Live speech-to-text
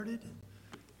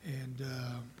And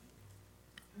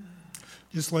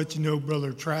just let you know,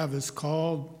 Brother Travis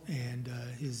called, and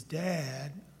his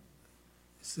dad,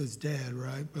 it says dad,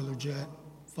 right? Brother Jack,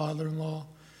 father-in-law?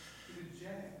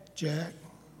 Jack?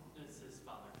 It's his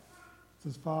father. It's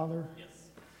his father? Yes.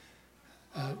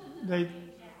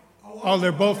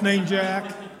 They're both named Jack?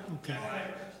 Okay.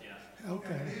 Yeah.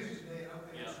 Okay.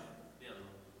 Yeah. The other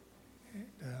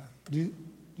one.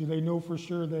 Do they know for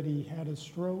sure that he had a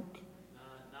stroke?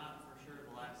 Not for sure.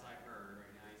 The last I heard,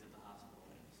 right now he's at the hospital.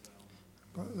 So.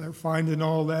 But they're finding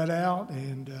all that out,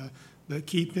 and but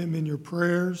keep him in your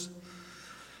prayers.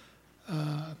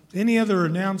 Any other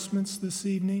announcements this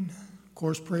evening? Of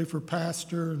course, pray for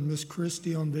Pastor and Miss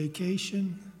Christie on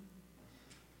vacation.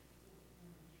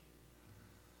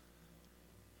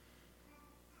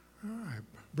 All right.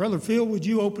 Brother Phil, would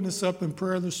you open us up in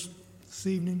prayer this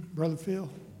evening? Brother Phil?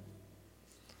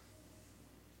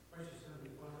 Precious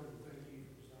Heavenly Father, we thank you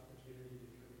for this opportunity to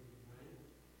come tonight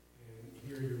and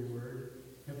hear your word.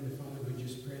 Heavenly Father, we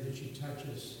just pray that you touch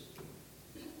us.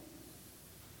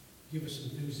 Give us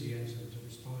enthusiasm to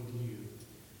respond to you.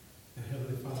 And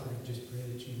Heavenly Father, I just pray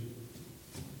that you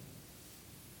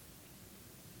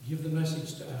give the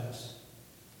message to us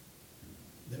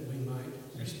that we might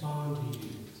respond to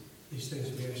you. These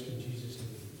things we ask in Jesus' name.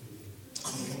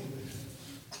 Amen.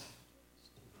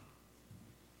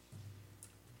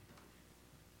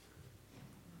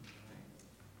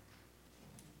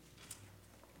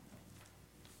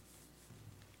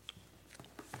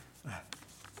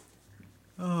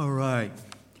 All right.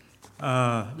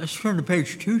 Let's turn to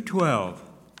page 212.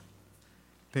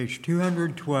 Page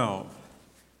 212.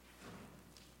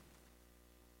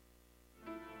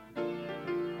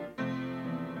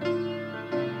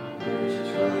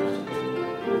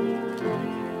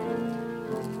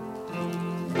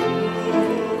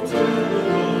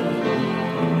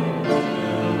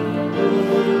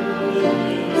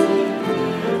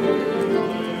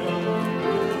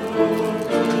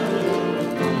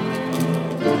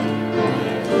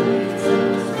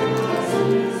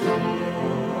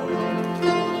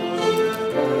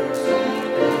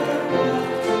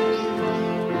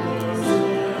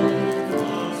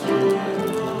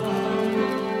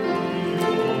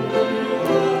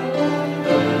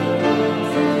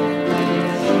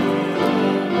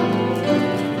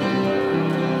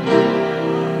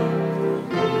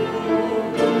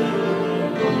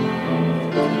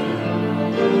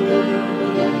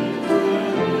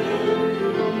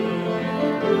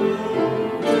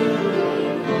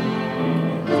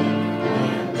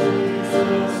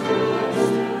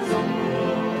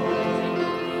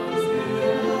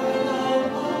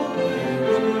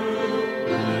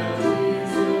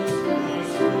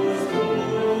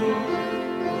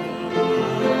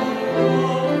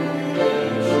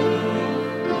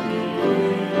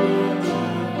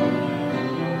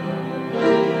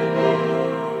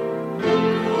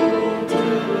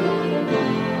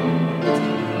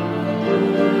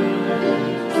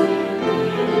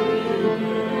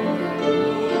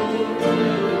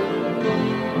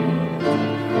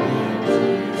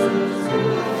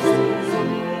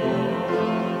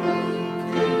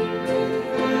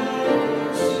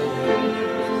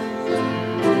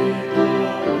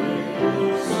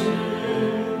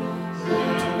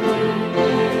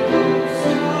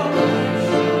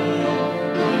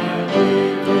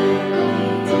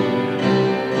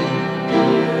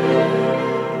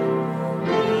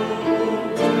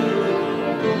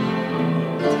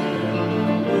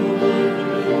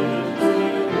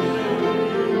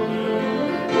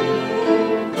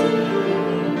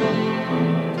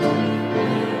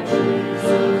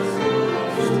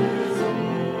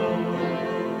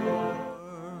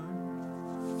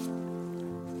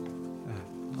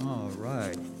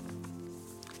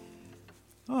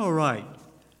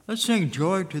 Let's sing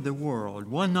Joy to the World,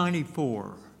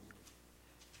 194,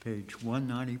 page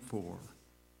 194.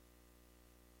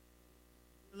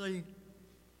 Really,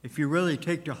 if you really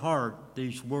take to heart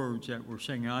these words that we're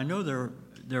singing, I know they're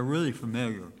really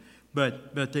familiar,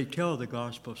 but they tell the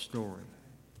gospel story.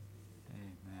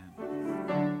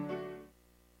 Amen.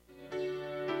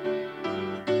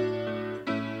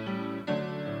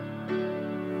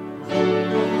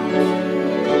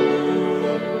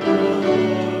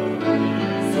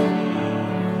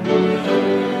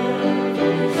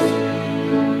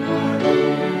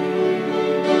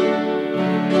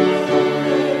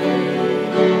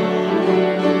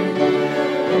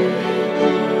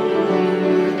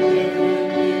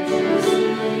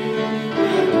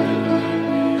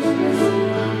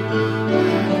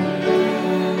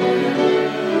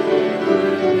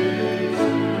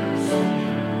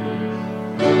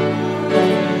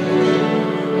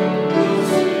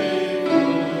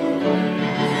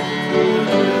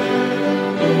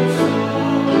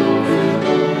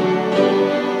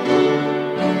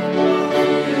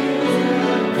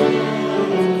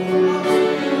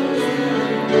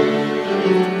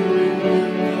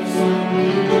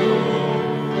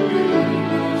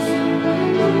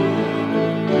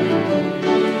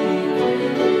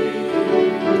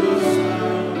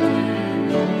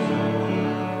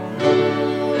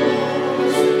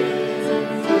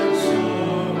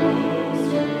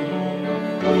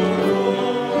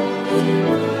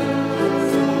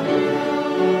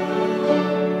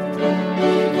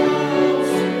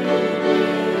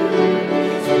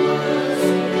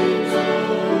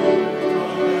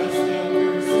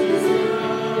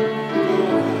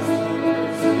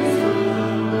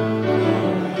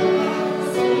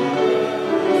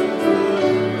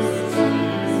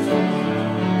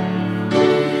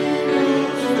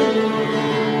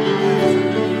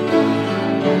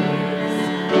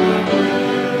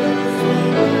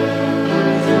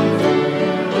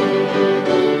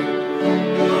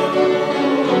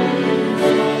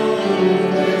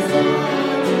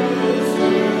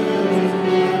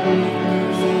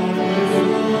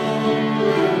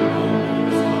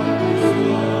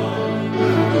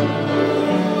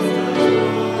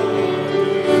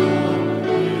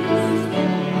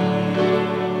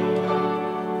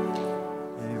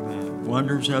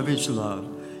 His love.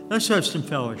 Let's have some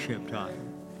fellowship time.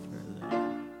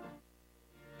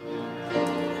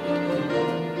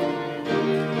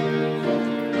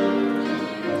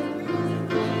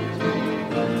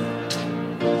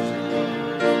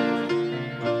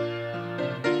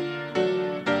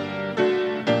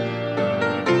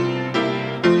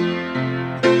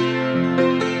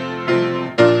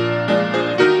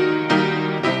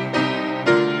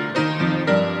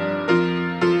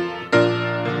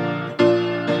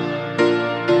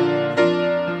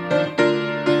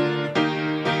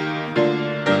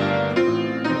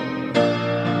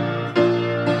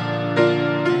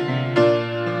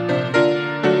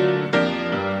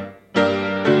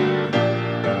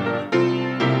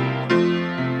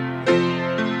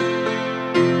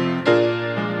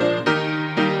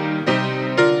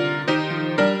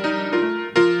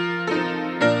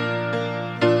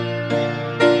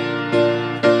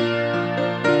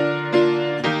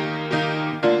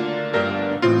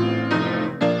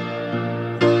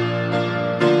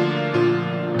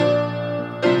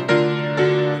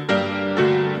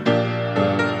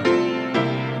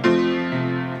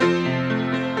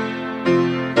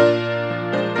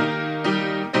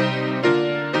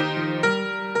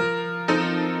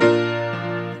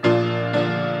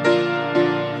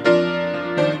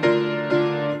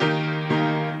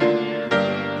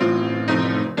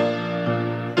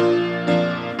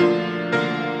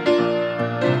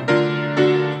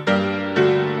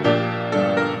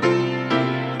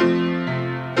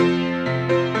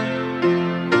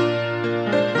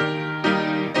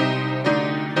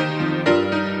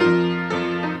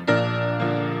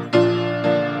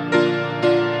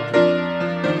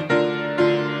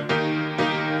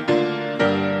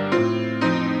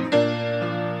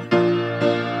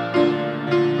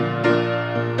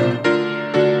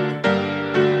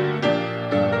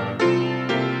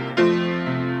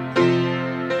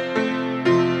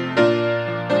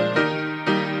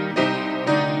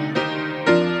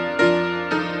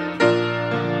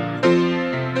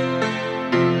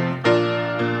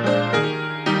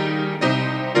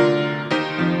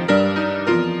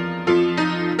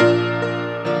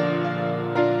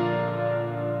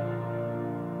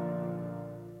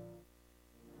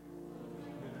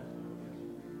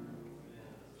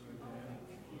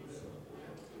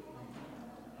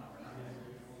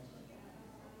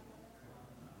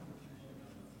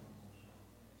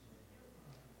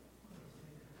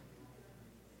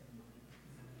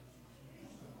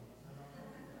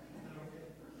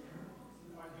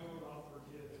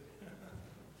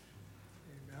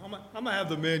 I'm gonna have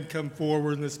the men come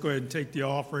forward and let's go ahead and take the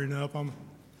offering up. I'm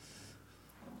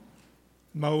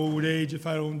my old age, if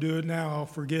I don't do it now, I'll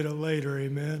forget it later,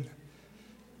 amen.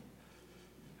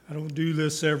 I don't do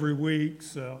this every week,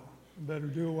 so I better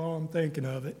do it while I'm thinking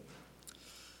of it.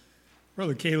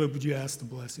 Brother Caleb, would you ask the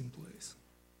blessing, please?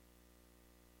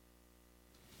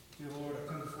 Dear Lord, I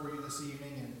come before you this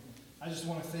evening, and I just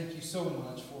want to thank you so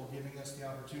much for giving us the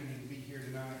opportunity to be here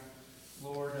tonight.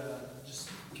 Lord,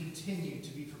 just continue to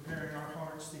be preparing our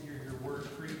hearts to hear your word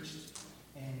preached.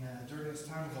 And during this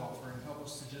time of offering, help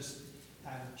us to just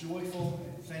have joyful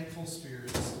and thankful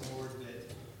spirits, Lord,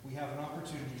 that we have an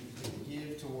opportunity to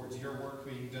give towards your work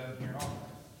being done here on earth.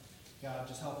 God,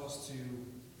 just help us to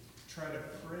try to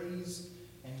praise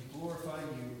and glorify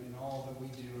you in all that we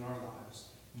do in our lives.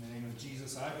 In the name of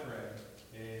Jesus, I pray.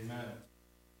 Amen.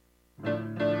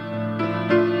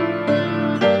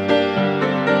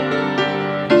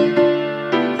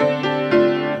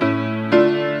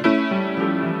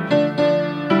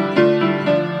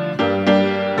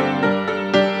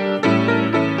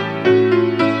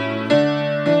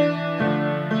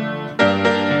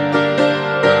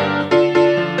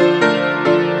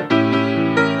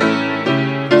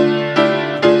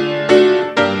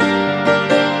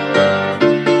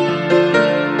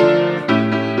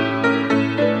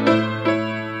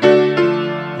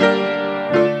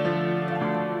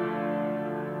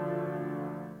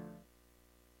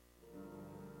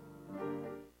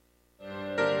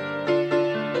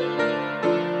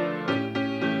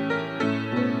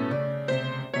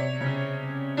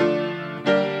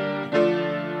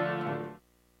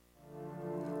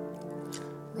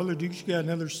 Brother Dukes, you got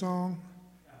another song?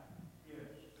 Yes.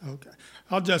 Okay.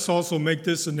 I'll just also make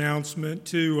this announcement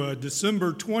to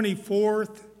December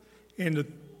 24th and the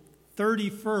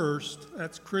 31st,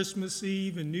 that's Christmas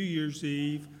Eve and New Year's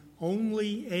Eve,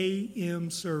 only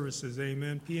AM services,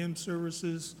 amen. PM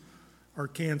services are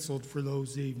canceled for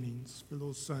those evenings, for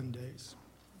those Sundays.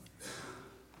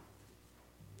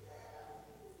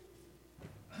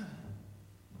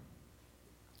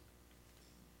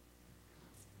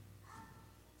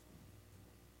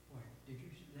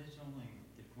 That's only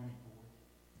the 24th.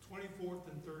 24th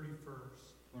and 31st.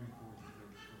 24th and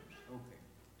 31st, okay.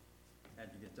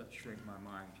 Had to get that straight in my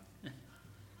mind.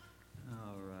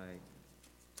 All right.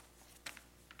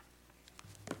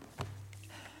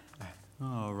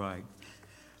 All right.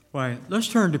 Well, let's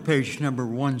turn to page number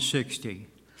 160.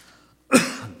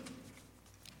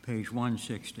 Page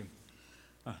 160.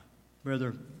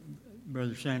 Brother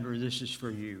Sandra, this is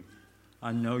for you.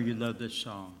 I know you love this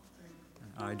song.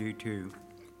 I do too.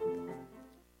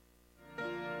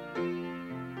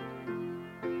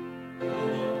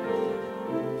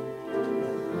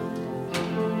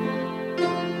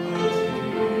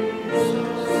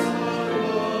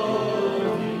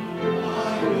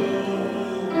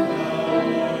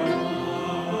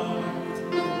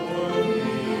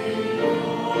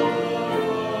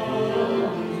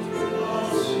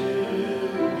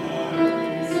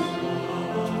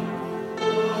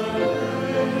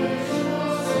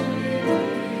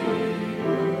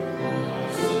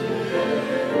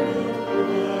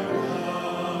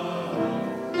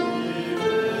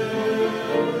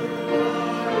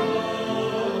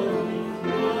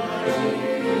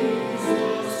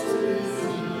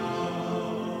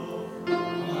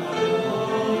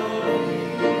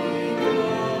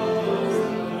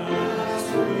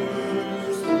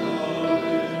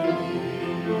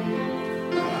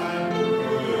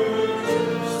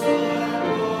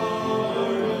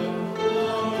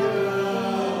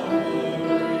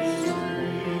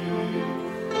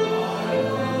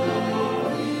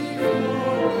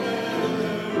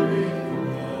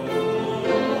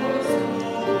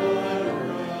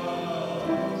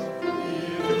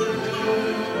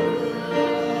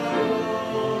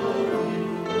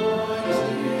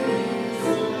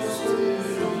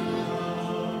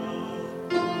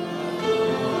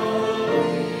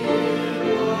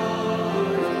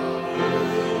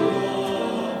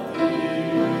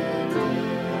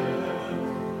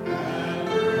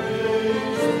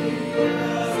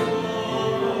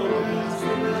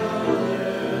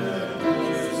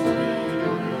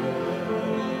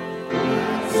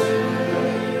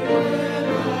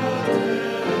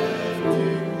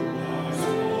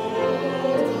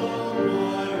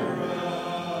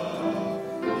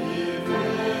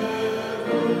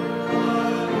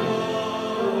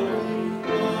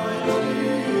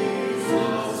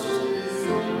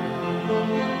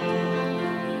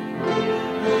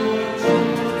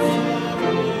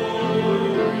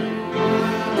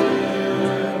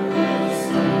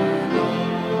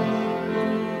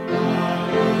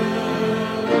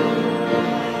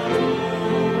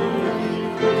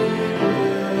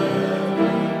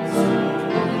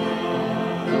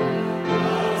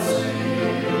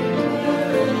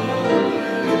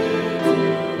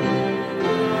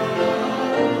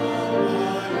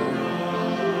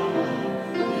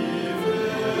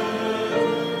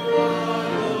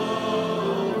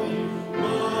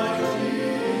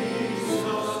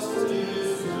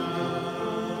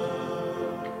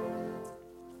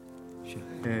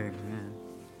 Amen.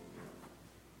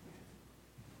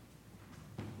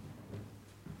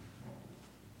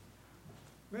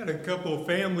 We had a couple of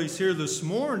families here this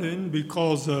morning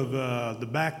because of the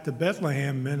Back to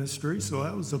Bethlehem ministry, so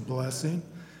that was a blessing.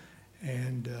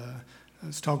 And I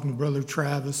was talking to Brother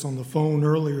Travis on the phone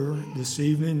earlier this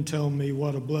evening, telling me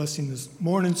what a blessing this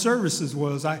morning services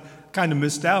was. I kind of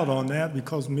missed out on that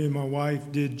because me and my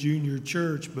wife did junior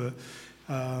church, but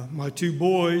my two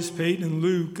boys, Peyton and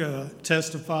Luke,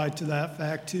 testified to that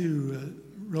fact too.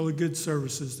 Really good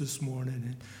services this morning,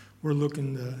 and we're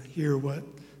looking to hear what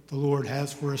the Lord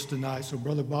has for us tonight. So,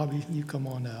 Brother Bobby, you come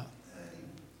on out.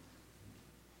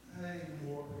 Hey,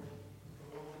 Lord.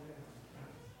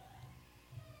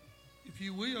 If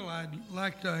you will, I'd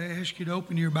like to ask you to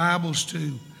open your Bibles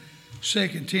to 2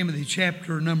 Timothy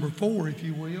chapter number 4, if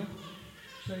you will.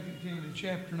 2 Timothy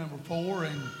chapter number 4,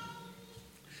 and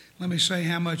let me say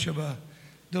how much of a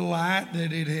delight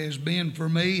that it has been for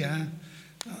me.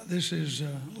 This is,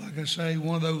 like I say,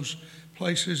 one of those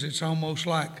places it's almost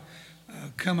like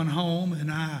coming home,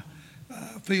 and I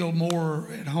feel more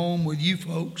at home with you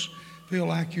folks, feel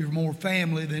like you're more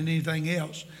family than anything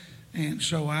else. And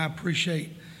so I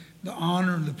appreciate the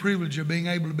honor and the privilege of being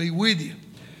able to be with you.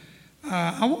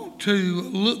 I want to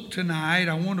look tonight,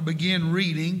 I want to begin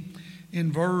reading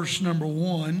in verse number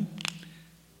 1,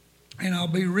 and I'll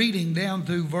be reading down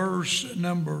through verse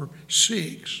number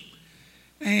 6.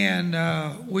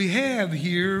 And we have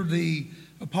here the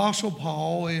Apostle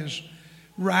Paul is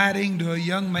writing to a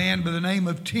young man by the name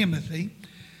of Timothy,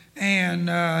 and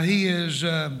he is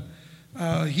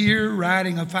here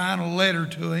writing a final letter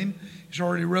to him. He's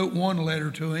already wrote one letter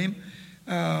to him.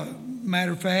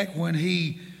 Matter of fact, when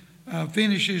he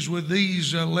finishes with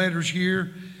these letters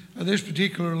here, this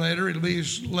particular letter. It'll be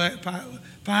his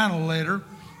final letter,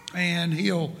 and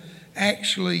he'll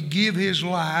actually give his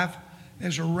life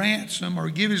as a ransom, or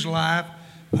give his life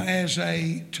as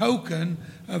a token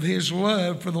of his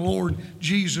love for the Lord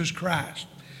Jesus Christ.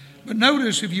 But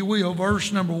notice, if you will,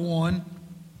 verse number 1,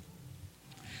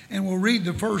 and we'll read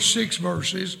the first 6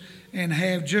 verses and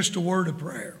have just a word of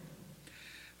prayer.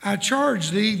 I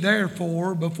charge thee,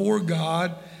 therefore, before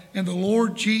God and the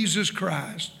Lord Jesus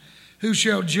Christ, who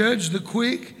shall judge the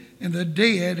quick and the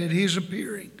dead at his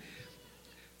appearing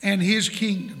and his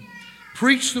kingdom.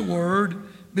 Preach the word,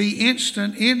 be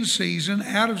instant in season,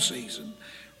 out of season.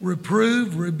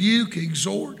 Reprove, rebuke,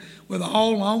 exhort with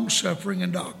all long-suffering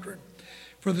and doctrine.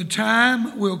 For the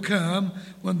time will come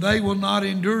when they will not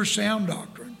endure sound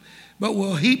doctrine, but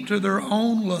will heap to their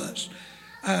own lust.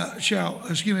 But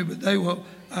they will,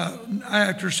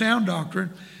 after sound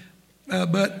doctrine,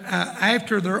 but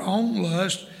after their own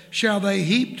lust shall they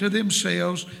heap to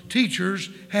themselves teachers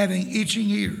having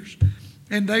itching ears.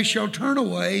 And they shall turn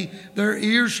away their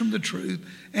ears from the truth,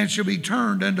 and shall be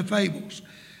turned unto fables.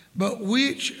 But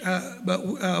watch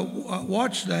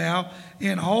thou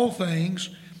in all things,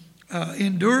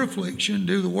 endure affliction,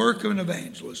 do the work of an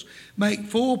evangelist, make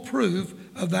full proof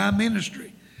of thy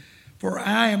ministry. For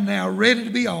I am now ready to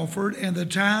be offered, and the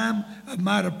time of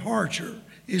my departure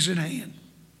is at hand.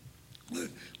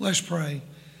 Let's pray.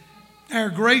 Our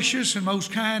gracious and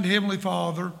most kind Heavenly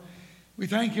Father, we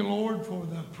thank you, Lord, for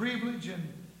the privilege and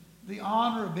the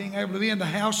honor of being able to be in the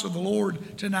house of the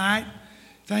Lord tonight.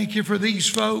 Thank you for these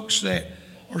folks that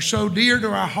are so dear to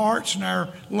our hearts and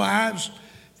our lives.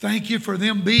 Thank you for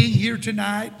them being here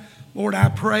tonight. Lord, I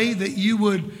pray that you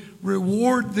would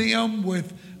reward them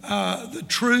with the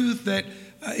truth that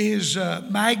is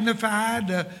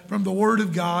magnified from the Word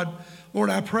of God. Lord,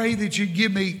 I pray that you'd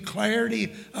give me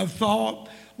clarity of thought.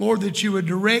 Lord, that you would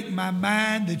direct my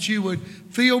mind, that you would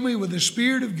fill me with the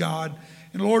Spirit of God.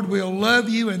 And Lord, we'll love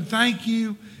you and thank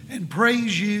you and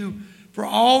praise you for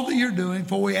all that you're doing.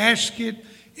 For we ask it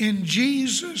in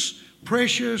Jesus'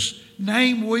 precious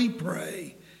name we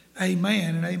pray.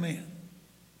 Amen and amen.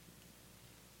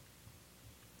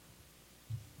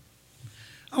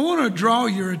 I want to draw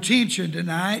your attention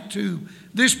tonight to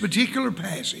this particular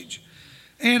passage.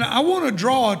 And I want to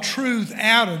draw a truth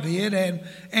out of it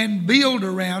and build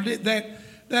around it that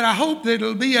I hope that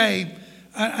it'll be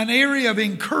an area of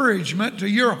encouragement to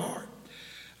your heart.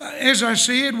 As I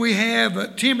said, we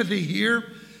have Timothy here,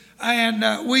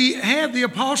 and we have the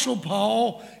Apostle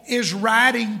Paul is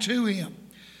writing to him.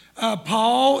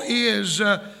 Paul is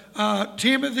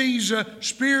Timothy's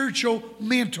spiritual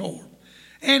mentor,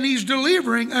 and he's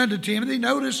delivering unto Timothy.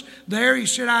 Notice there he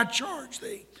said, I charge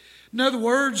thee. In other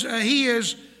words, he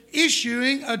is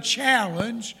issuing a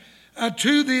challenge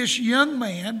to this young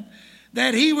man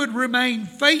that he would remain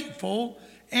faithful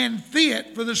and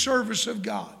fit for the service of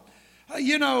God.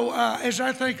 As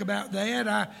I think about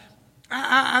that,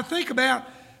 I think about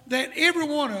that every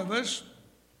one of us,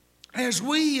 as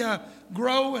we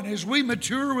grow and as we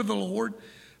mature with the Lord,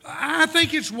 I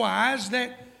think it's wise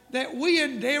that we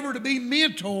endeavor to be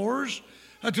mentors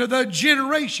to the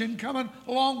generation coming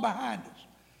along behind us.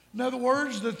 In other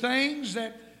words, the things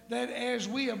that as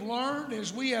we have learned,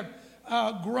 as we have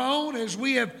grown, as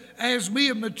we have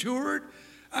matured,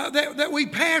 that we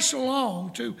pass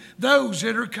along to those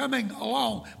that are coming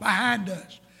along behind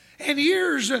us. And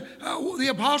here's the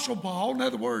Apostle Paul, in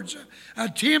other words,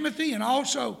 Timothy, and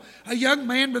also a young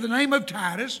man by the name of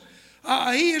Titus.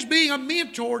 He is being a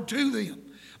mentor to them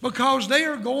because they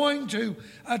are going to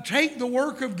take the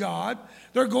work of God.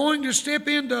 They're going to step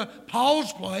into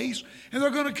Paul's place, and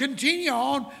they're going to continue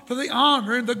on for the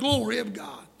honor and the glory of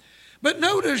God. But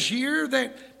notice here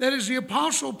that as the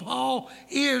Apostle Paul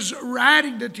is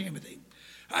writing to Timothy,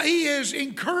 he is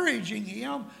encouraging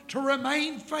him to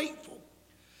remain faithful.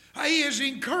 He is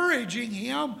encouraging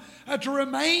him to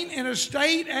remain in a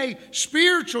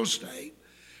spiritual state,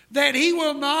 that he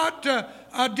will not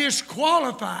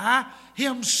disqualify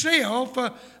himself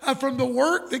from the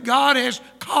work that God has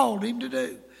called him to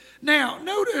do. Now,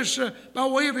 notice, by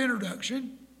way of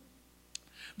introduction,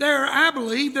 I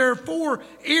believe there are 4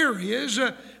 areas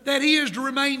that he is to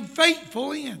remain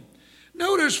faithful in.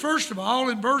 Notice, first of all,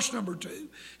 in verse number 2,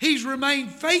 he's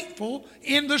remained faithful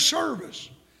in the service.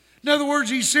 In other words,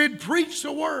 he said, preach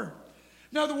the word.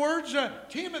 In other words,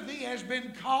 Timothy has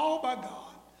been called by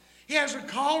God. He has a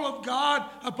call of God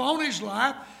upon his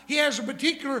life. He has a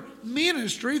particular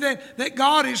ministry that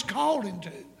God has called him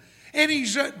to.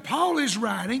 And Paul is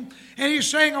writing, and he's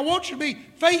saying, I want you to be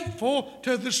faithful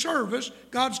to the service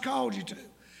God's called you to.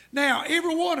 Now,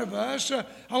 every one of us, a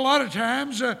lot of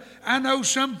times, I know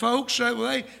some folks,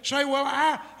 they say, well,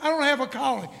 I don't have a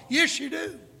calling. Yes, you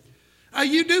do.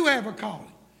 You do have a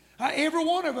calling. Every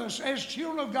one of us, as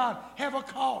children of God, have a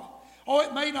calling. Oh,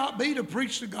 it may not be to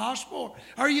preach the gospel,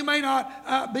 or you may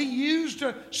not be used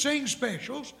to sing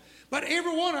specials, but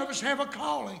every one of us have a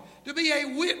calling to be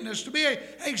a witness, to be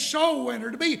a soul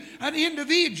winner, to be an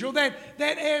individual that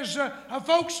as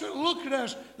folks that look at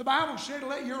us, the Bible said,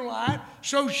 let your light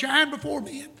so shine before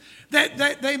men,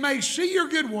 that they may see your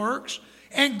good works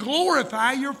and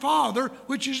glorify your Father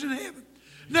which is in heaven.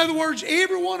 In other words,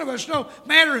 every one of us, no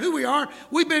matter who we are,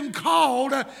 we've been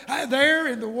called there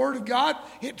in the Word of God.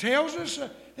 It tells us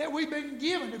that we've been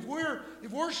given. If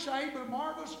we're saved by the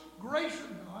marvelous grace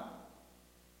of God,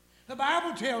 the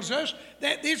Bible tells us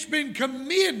that it's been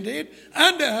commended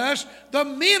unto us the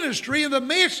ministry and the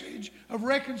message of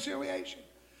reconciliation.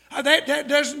 That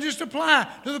doesn't just apply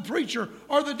to the preacher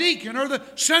or the deacon or the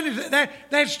Sunday.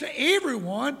 That's to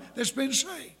everyone that's been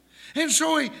saved. And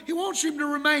so he wants him to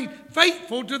remain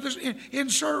faithful to this in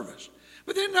service.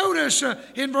 But then notice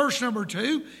in verse number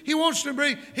 2, he wants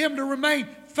him to remain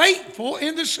faithful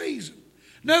in the season.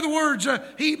 In other words,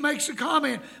 he makes a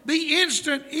comment, be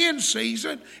instant in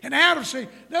season and out of season.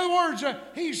 In other words,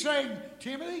 he's saying,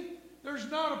 Timothy,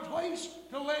 there's not a place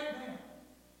to let down.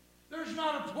 There's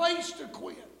not a place to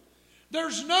quit.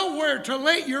 There's nowhere to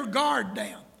let your guard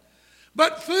down.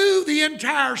 But through the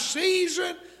entire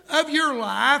season of your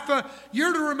life,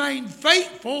 you're to remain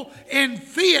faithful and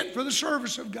fit for the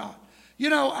service of God. You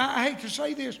know, I hate to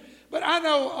say this, but I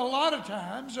know a lot of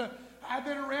times I've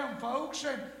been around folks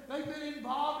and they've been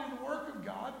involved in the work of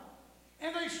God,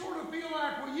 and they sort of feel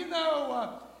like, well, you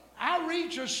know, I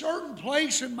reach a certain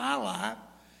place in my life,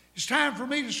 it's time for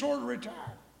me to sort of retire.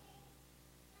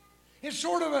 It's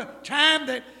sort of a time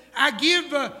that I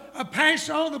give pass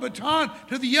on the baton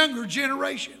to the younger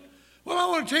generation. Well, I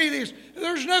want to tell you this.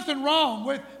 There's nothing wrong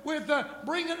with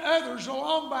bringing others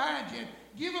along behind you,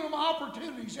 giving them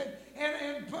opportunities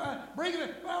and bringing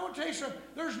it. But I want to tell you something.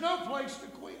 There's no place to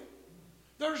quit.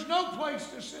 There's no place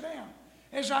to sit down.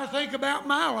 As I think about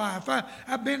my life,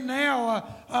 I've been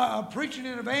now preaching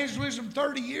in evangelism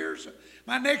 30 years.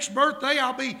 My next birthday,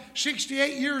 I'll be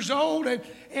 68 years old.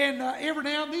 And every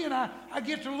now and then I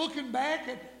get to looking back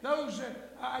at those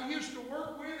that I used to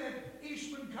work with at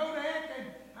Eastman Kodak. And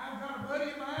I've got a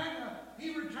buddy of mine,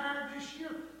 he retired this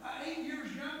year, 8 years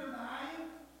younger than I am.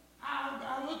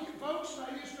 I look at folks that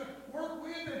I used to work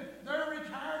with, and they're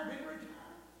retired, been retired.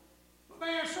 But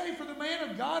may I say, for the man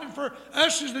of God and for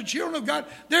us as the children of God,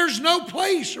 there's no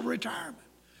place of retirement.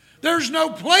 There's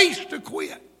no place to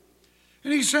quit.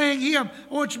 And he's saying, I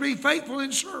want you to be faithful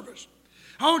in service.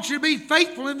 I want you to be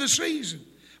faithful in the season.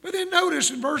 But then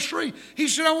notice in verse 3, he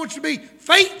said, I want you to be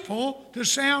faithful to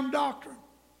sound doctrine.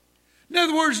 In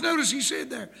other words, notice he said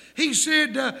there. He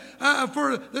said,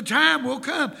 for the time will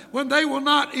come when they will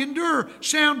not endure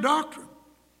sound doctrine,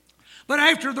 but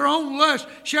after their own lust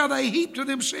shall they heap to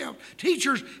themselves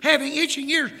teachers having itching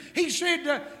ears. He said,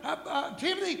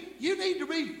 Timothy, you need to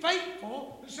be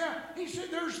faithful to sound. He said,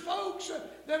 there's folks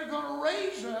that are going to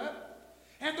raise up,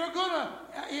 and they're going to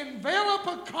envelop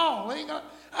a calling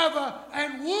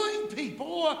and wooing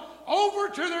people over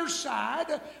to their side.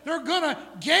 They're going to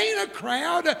gain a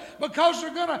crowd because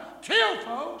they're going to tell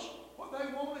folks what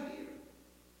they want to hear.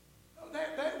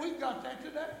 We've got that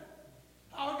today.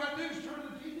 All you got to do is turn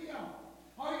the TV on.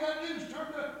 All you got to do is turn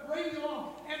the radio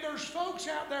on. And there's folks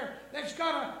out there that's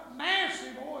got a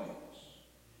massive audience.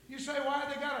 You say, why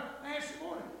they got a massive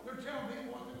audience? They're telling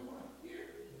people what they want to hear.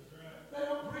 They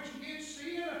don't preach against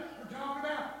sin. They're talking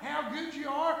about how good you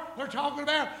are. They're talking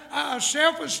about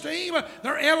self-esteem.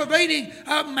 They're elevating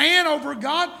man over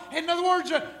God. In other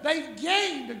words, they've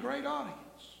gained a great audience.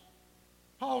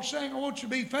 Paul's saying, I want you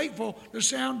to be faithful to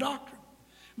sound doctrine.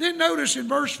 Then notice in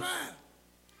verse 5,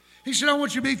 he said, I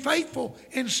want you to be faithful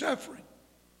in suffering.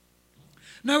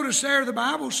 Notice there the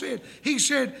Bible said, he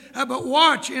said, but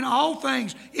watch in all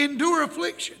things, endure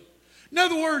affliction. In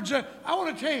other words, I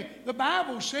want to tell you, the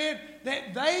Bible said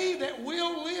that they that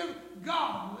will live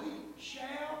godly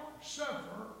shall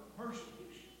suffer persecution.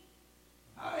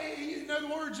 In other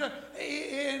words,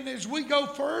 and as we go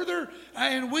further,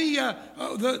 and we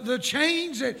the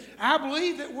change that I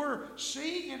believe that we're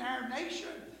seeing in our nation,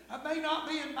 may not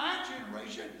be in my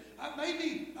generation, may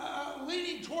be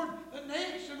leaning toward the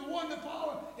next and the one that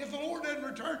follows if the Lord doesn't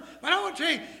return. But I want to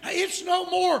tell you, it's no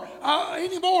more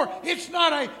anymore. It's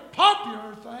not a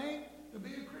popular thing to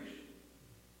be a Christian.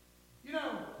 You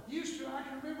know, I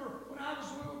can remember when I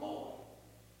was a little boy,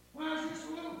 when I was just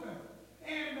a little fella,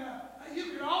 and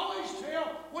you could always tell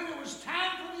when it was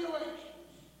time for the elections.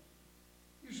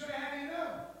 You say,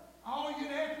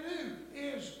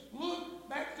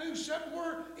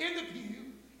 in the pew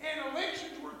and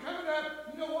elections were coming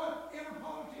up, you know what? Every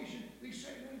politician be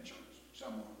sitting in a church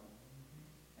somewhere.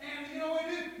 And you know what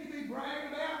he'd be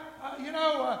bragging about?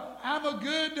 I'm a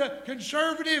good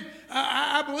conservative.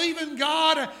 I believe in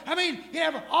God. I mean, you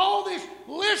have all this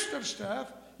list of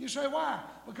stuff. You say, why?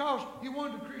 Because he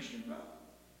wanted a Christian vote.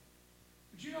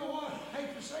 But you know what? I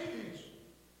hate to say this,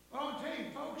 but I'll tell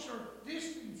you, folks are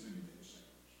distancing themselves.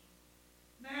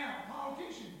 Now,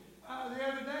 politicians, the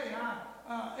other day,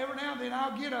 every now and then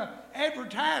I'll get an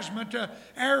advertisement.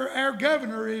 Our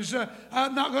governor is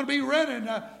not going to be running,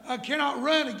 cannot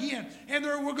run again. And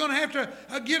we're going to have to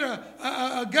get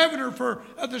a governor for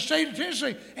the state of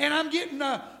Tennessee. And I'm getting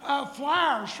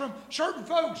flyers from certain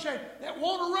folks that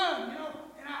want to run,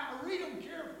 and I read them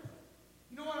carefully.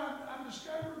 You know what I'm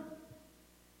discovering?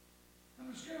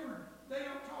 I'm discovering they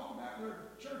don't talk about their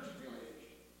church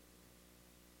affiliation.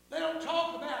 They don't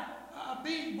talk about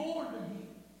being born again.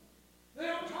 They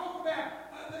don't talk about,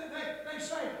 they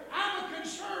say, I'm a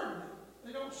conservative.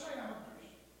 They don't say I'm a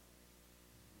Christian.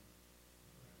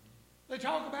 They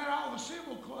talk about all the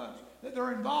civil clubs that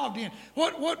they're involved in.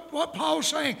 What Paul's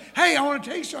saying, hey, I want to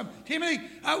tell you something. Timothy,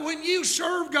 when you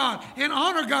serve God and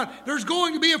honor God, there's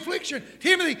going to be affliction.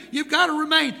 Timothy, you've got to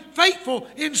remain faithful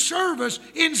in service,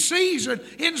 in season,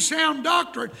 in sound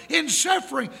doctrine, in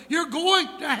suffering. You're going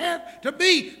to have to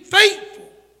be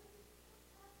faithful.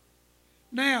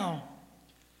 Now,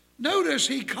 notice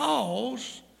he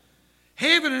calls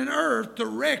heaven and earth the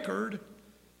record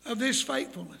of this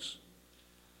faithfulness.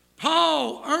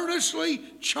 Paul earnestly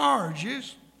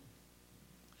charges.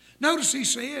 Notice he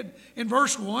said in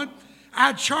verse 1,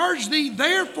 I charge thee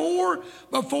therefore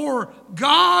before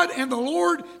God and the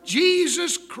Lord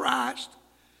Jesus Christ,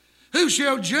 who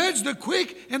shall judge the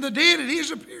quick and the dead at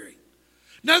his appearing.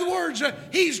 In other words,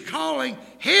 he's calling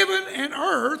heaven and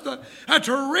earth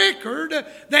to record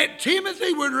that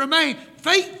Timothy would remain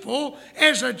faithful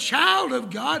as a child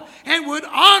of God and would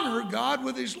honor God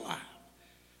with his life.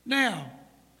 Now,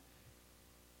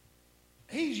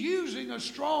 he's using a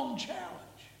strong challenge.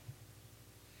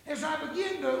 As I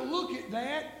begin to look at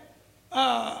that,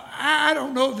 I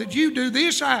don't know that you do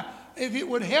this. If it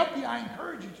would help you, I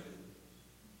encourage you to.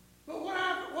 But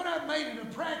what I've made it a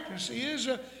practice is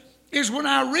when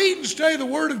I read and study the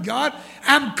Word of God,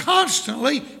 I'm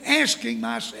constantly asking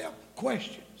myself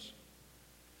questions.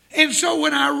 And so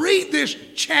when I read this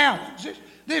challenge,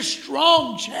 this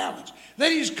strong challenge,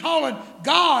 that he's calling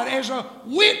God as a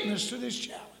witness to this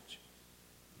challenge,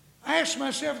 I ask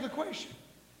myself the question,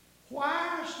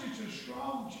 why such a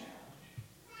strong challenge?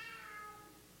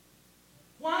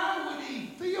 Why would he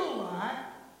feel like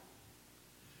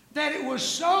that it was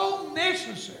so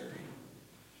necessary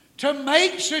to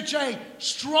make such a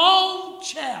strong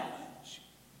challenge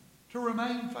to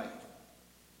remain faithful?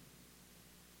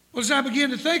 Well, as I began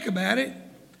to think about it,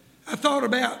 I thought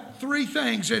about three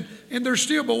things, and they're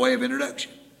still by way of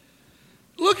introduction.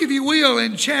 Look, if you will,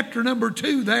 in chapter number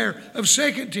 2 there of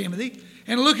 2 Timothy,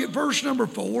 and look at verse number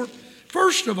 4.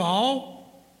 First of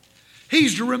all,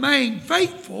 he's to remain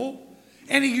faithful,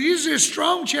 and he uses this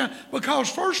strong challenge because,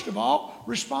 first of all,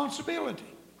 responsibility.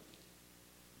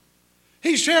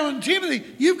 He's telling Timothy,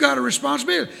 you've got a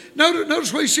responsibility.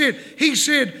 Notice what he said. He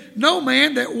said, no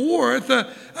man that warreth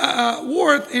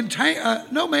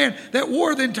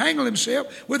entangle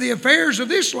himself with the affairs of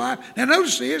this life. Now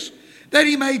notice this, that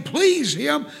he may please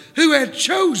him who hath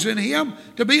chosen him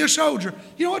to be a soldier.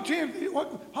 You know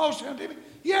what Paul's telling Timothy?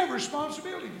 You have a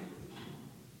responsibility.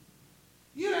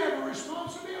 You have a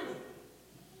responsibility.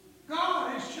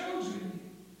 God has chosen you.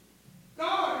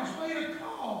 God has made a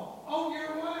call on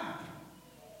your life.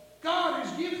 God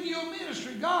has given you a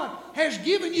ministry. God has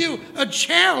given you a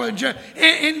challenge. And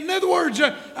in other words,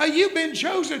 you've been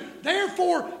chosen.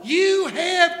 Therefore, you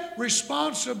have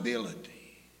responsibility.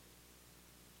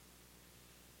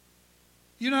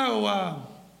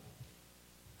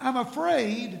 I'm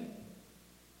afraid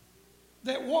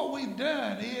that what we've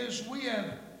done is we have,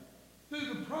 through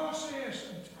the process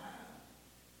of time,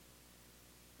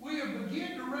 we have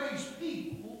begun to raise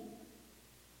people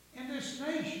in this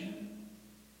nation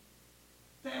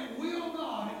that will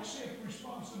not accept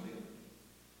responsibility.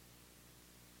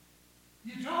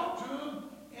 You talk to them,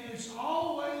 and it's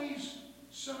always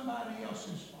somebody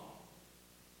else's fault.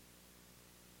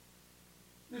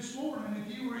 This morning,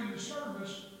 if you were in the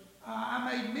service,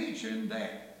 I made mention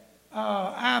that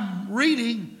I'm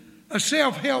reading a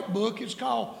self-help book. It's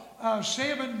called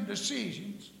 7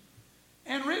 Decisions,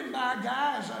 and written by a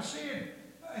guy, as I said,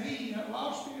 he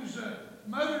lost his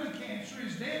mother to cancer,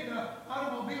 his dad to an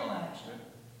automobile accident,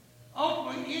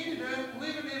 ultimately ended up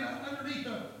living underneath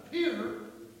a pier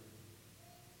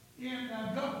in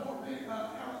Gulfport,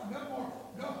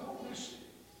 Mississippi,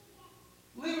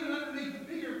 living underneath the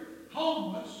pier,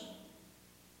 homeless,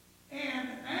 and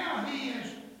now he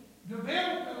has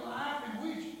developed a life in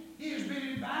which he has been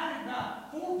invited by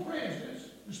 4 presidents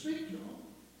to speak to them.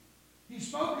 He's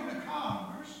spoken to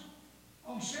Congress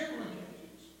on several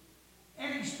occasions,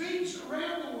 and he speaks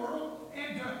around the world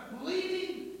and to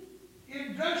leading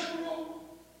industrial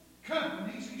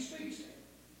companies he speaks in.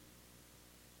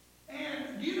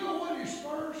 And do you know what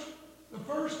the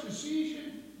first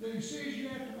decision that he says you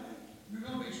have to make? You're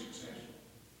going to be successful.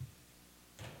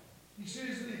 He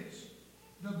says this: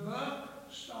 the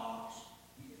buck stops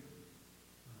here.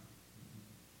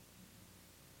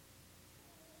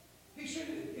 He said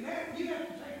you have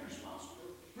to take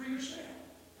responsibility for yourself.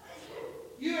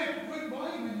 You have to quit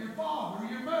blaming your father or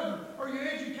your mother or your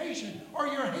education or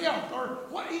your health or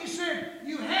what he said.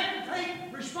 You have to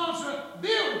take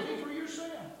responsibility for yourself.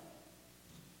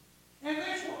 And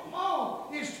that's what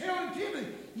Paul is telling Timothy.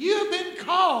 You have been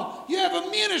called. You have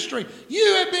a ministry.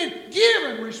 You have been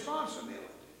given responsibility.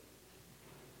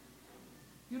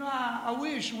 You know, I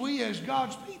wish we as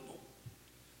God's people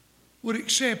would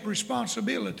accept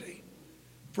responsibility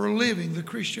for living the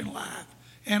Christian life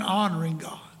and honoring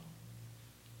God.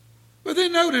 But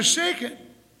then notice second,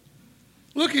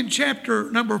 look in chapter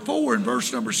number 4 and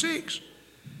verse number 6.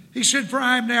 He said, for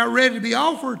I am now ready to be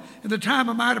offered, and the time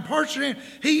of my departure in.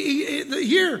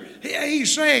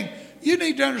 He's saying, you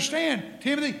need to understand,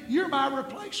 Timothy, you're my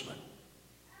replacement.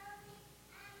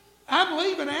 I'm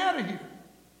leaving out of here.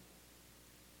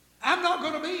 I'm not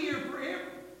going to be here forever.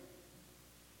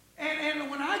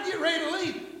 And when I get ready to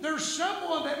leave, there's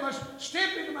someone that must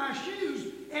step into my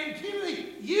shoes. And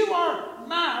Timothy, you are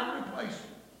my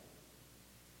replacement.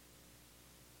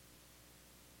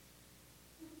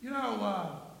 You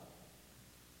know,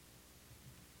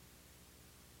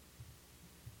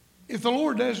 if the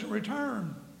Lord doesn't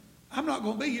return, I'm not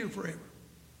going to be here forever.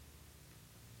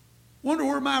 Wonder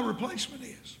where my replacement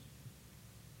is.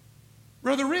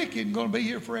 Brother Rick isn't going to be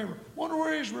here forever. Wonder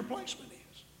where his replacement is.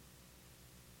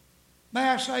 May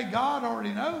I say, God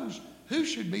already knows who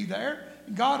should be there.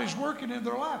 And God is working in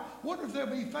their life. Wonder if they'll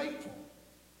be faithful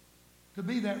to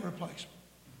be that replacement.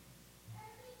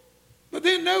 But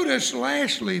then notice,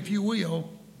 lastly, if you will,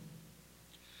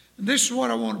 and this is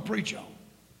what I want to preach on.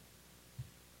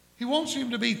 He wants him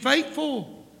to be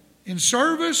faithful in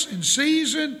service, in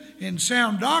season, in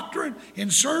sound doctrine,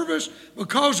 in service,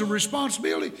 because of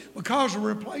responsibility, because of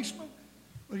replacement.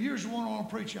 But here's the one I want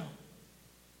to preach on.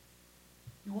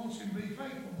 He wants him to be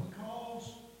faithful because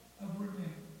of remembrance.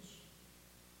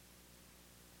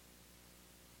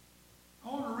 I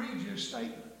want to read you a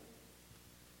statement.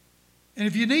 And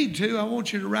if you need to, I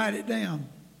want you to write it down.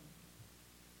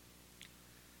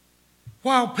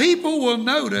 While people will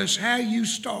notice how you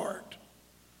start,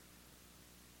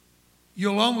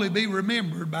 you'll only be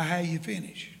remembered by how you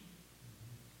finish.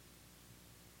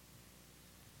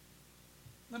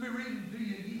 Let me read it to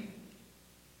you again.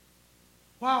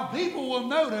 While people will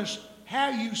notice how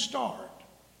you start,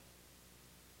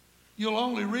 you'll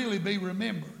only really be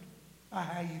remembered by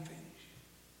how you finish.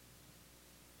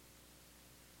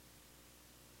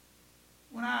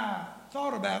 When I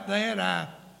thought about that, I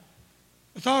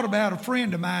thought about a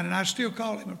friend of mine, and I still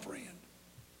call him a friend.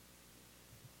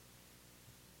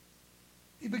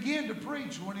 He began to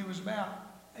preach when he was about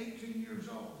 18 years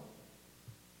old.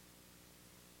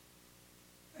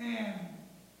 And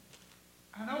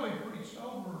I know he preached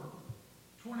over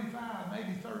 25,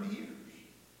 maybe 30 years.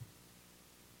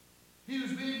 He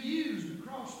was being used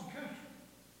across the country.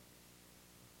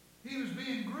 He was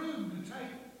being groomed to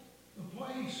take the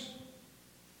place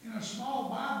in a small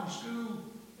Bible school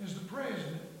as the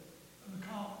president of the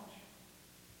college.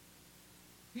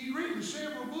 He'd written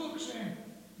several books, and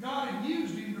God had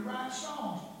used him to write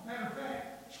songs. Matter of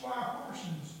fact, Squire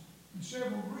Parsons and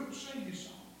several groups sing his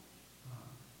songs.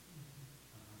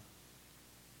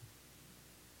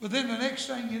 But then the next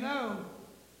thing you know,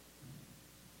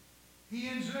 he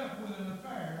ends up with an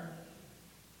affair,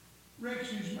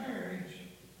 wrecks his marriage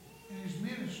and his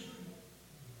ministry.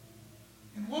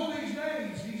 And one of these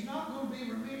days, he's not going to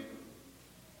be remembered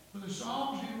for the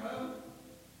songs he wrote,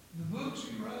 the books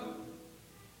he wrote,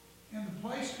 and the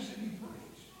places that he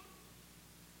preached.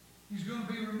 He's going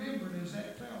to be remembered as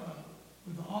that fellow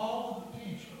with all the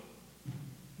potential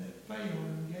that failed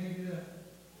and gave it up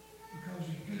because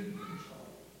he couldn't control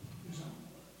his own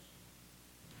words.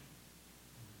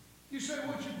 You say,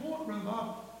 what's your point, Brother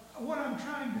Bob? What I'm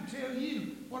trying to tell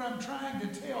you, what I'm trying to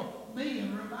tell me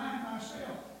and remind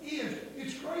myself is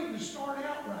it's great to start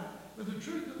out right. But the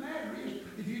truth of the matter is,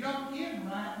 if you don't end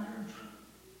right, you're in trouble.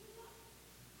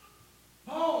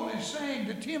 Paul is saying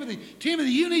to Timothy,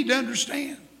 Timothy, you need to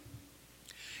understand.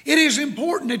 It is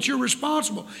important that you're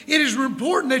responsible. It is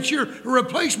important that you're a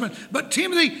replacement. But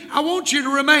Timothy, I want you to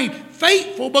remain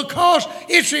faithful because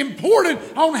it's important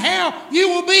on how you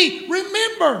will be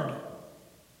remembered.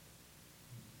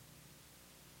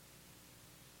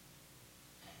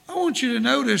 I want you to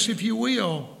notice, if you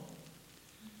will,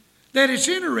 that it's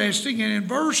interesting, and in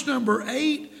verse number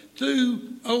 8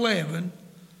 through 11,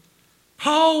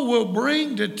 Paul will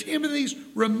bring to Timothy's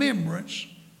remembrance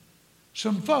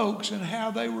some folks and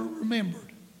how they were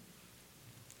remembered.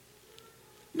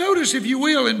 Notice, if you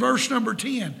will, in verse number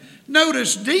 10,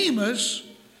 notice Demas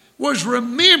was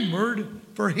remembered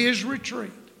for his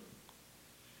retreat.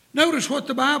 Notice what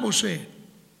the Bible said.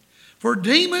 For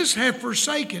Demas hath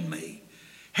forsaken me,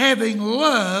 having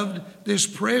loved this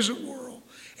present world,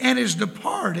 and is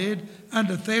departed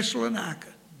unto Thessalonica.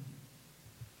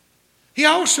 He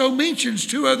also mentions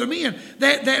two other men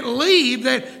that leave,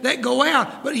 that go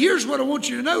out. But here's what I want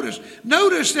you to notice.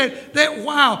 Notice that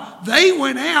while they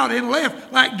went out and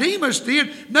left like Demas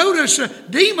did, notice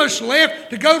Demas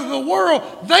left to go to the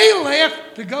world. They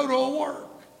left to go to a work.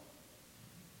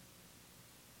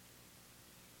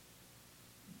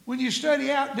 When you study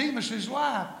out Demas's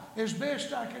life, as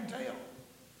best I can tell,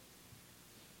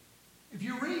 if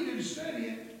you read and study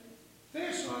it,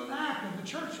 Thessalonica, the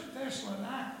church at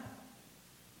Thessalonica,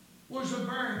 was a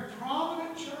very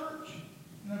prominent church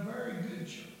and a very good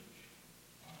church.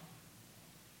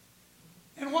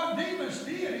 And what Demas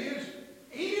did is,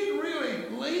 he didn't really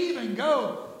leave and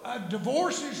go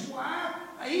divorce his wife.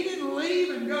 He didn't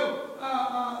leave and go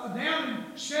down and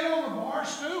sit on the bar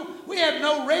stool. We have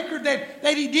no record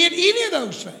that he did any of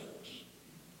those things.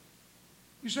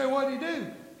 You say, what did he do?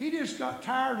 He just got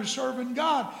tired of serving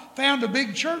God, found a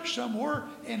big church somewhere,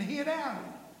 and hid out in it.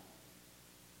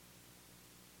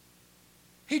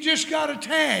 He just got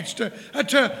attached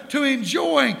to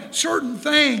enjoying certain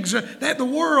things that the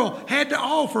world had to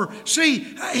offer. See,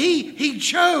 he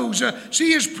chose.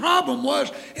 See, his problem was,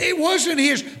 it wasn't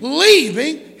his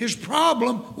leaving. His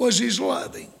problem was his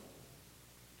loving.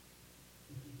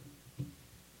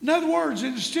 In other words,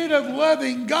 instead of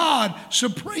loving God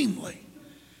supremely,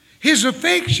 his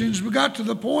affections got to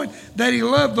the point that he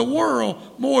loved the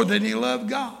world more than he loved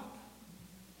God.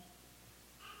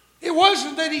 It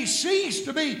wasn't that he ceased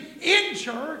to be in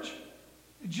church.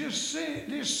 It just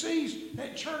ceased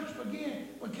that church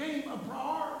became a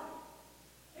priority.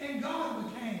 And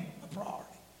God became a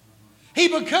priority. He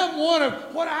became one of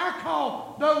what I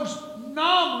call those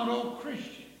nominal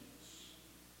Christians.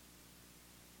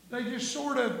 They just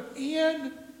sort of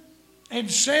in and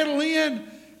settle in,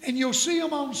 and you'll see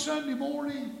them on Sunday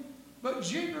morning, but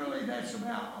generally that's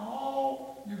about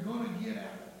all you're going to get out of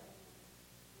it.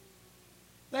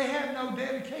 They have no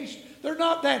dedication. They're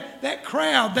not that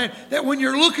crowd that when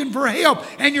you're looking for help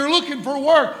and you're looking for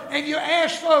work and you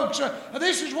ask folks,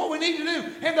 this is what we need to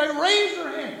do, and they raise their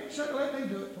hand and say, let me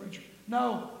do it, preacher.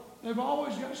 No, they've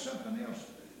always got something else to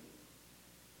do.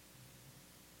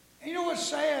 And you know what's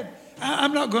sad?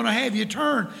 I'm not going to have you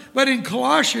turn, but in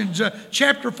Colossians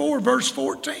chapter 4, verse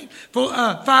 14,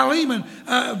 Philemon,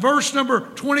 verse number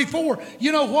 24,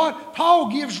 you know what? Paul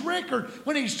gives record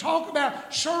when he's talking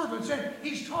about servants, and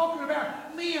he's talking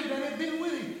about men that have been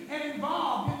with him and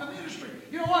involved in the ministry.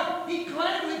 You know what? He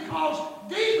gladly calls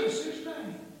Demas his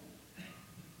name.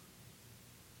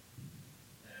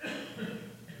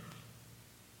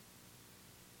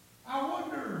 I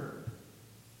wonder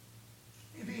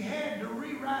if he had to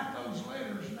rewrite those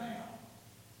letters now,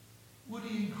 would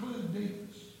he include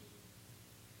Demas?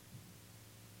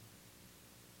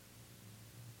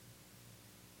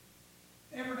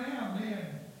 Every now and then,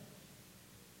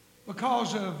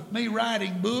 because of me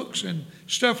writing books and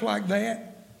stuff like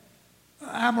that,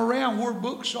 I'm around where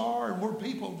books are and where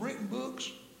people have written books.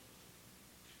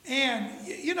 And,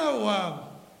 you know,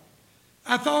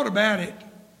 I thought about it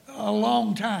a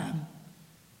long time.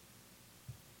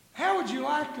 How would you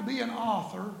like to be an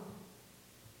author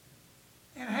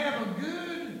and have a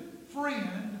good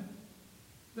friend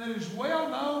that is well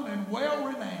known and well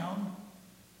renowned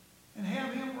and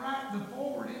have him write the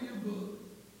foreword in your book,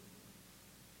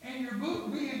 and your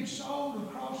book being sold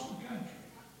across the country?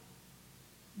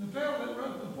 The fellow that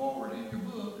wrote the foreword in your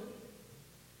book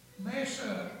mess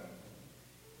up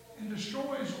and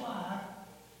destroy his life,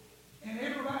 and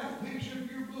everybody that picks up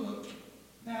your book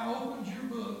now opens your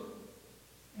book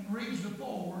and reads the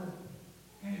foreword,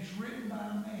 and it's written by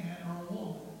a man or a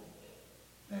woman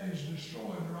that has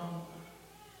destroyed their own life.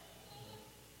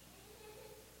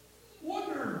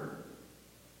 Wonder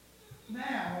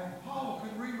now if Paul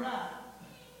could rewrite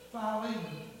Philemon.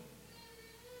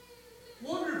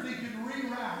 Wonder if he could rewrite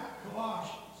rewrite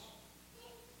Colossians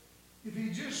if he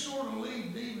just sort of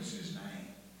leave Demas' name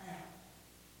out.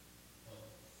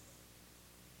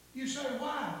 You say,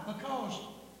 why? Because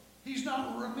he's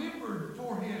not remembered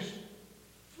for his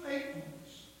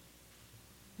faithfulness.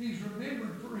 He's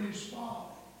remembered for his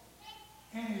folly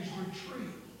and his retreat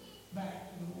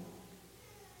back to the Lord.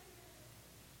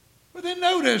 But then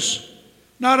notice,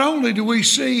 not only do we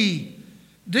see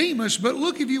Demas, but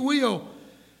look, if you will,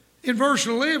 in verse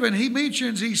 11,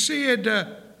 he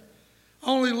said,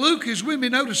 only Luke is with me.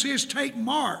 Notice this, take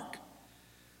Mark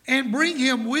and bring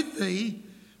him with thee,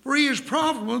 for he is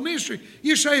profitable in ministry.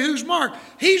 You say, who's Mark?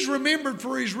 He's remembered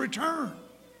for his return.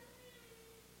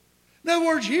 In other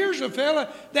words, here's a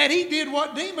fella that he did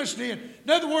what Demas did. In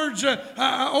other words,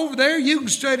 over there, you can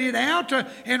study it out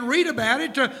and read about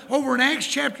it over in Acts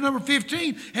chapter number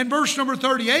 15 and verse number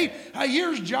 38.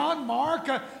 Here's John Mark.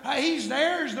 He's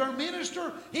there as their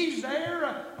minister. He's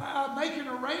there making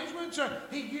arrangements.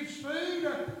 He gives food.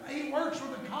 He works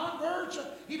with the converts.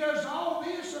 He does all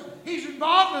this. He's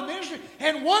involved in the ministry.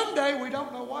 And one day, we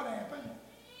don't know what happened,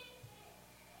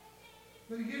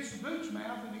 but he gets the boot's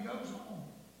mouth and he goes home.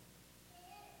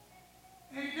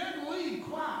 And he doesn't leave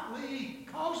quietly. He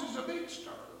causes a big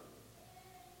stir.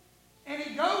 And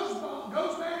he goes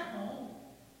back home.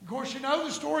 Of course, you know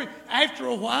the story. After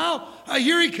a while,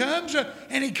 here he comes,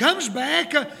 and he comes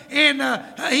back, and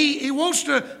he wants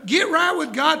to get right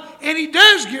with God, and he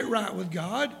does get right with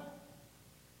God.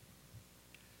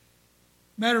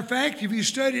 Matter of fact, if you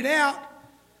study it out,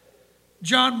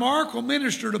 John Mark will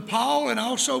minister to Paul and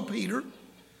also Peter.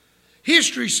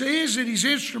 History says that he's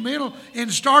instrumental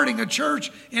in starting a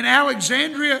church in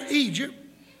Alexandria, Egypt.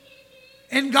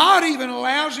 And God even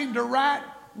allows him to write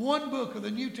one book of the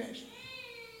New Testament.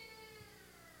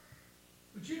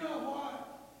 But you know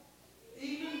what?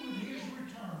 Even with his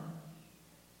return,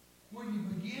 when you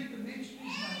begin to mention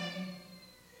his name,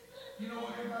 you know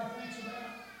what everybody thinks about?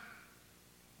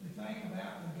 They think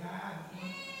about the guy that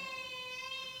went.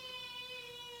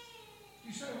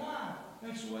 You say, why?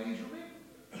 That's the way he's remembered.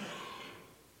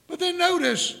 But then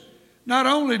notice, not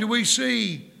only do we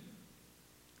see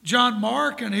John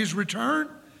Mark and his return,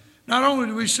 not only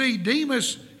do we see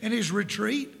Demas and his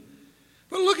retreat,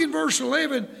 but look in verse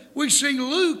 11, we see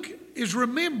Luke is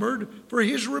remembered for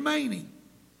his remaining.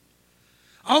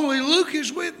 Only Luke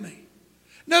is with me.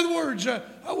 In other words,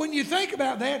 when you think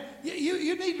about that,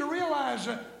 you need to realize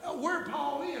where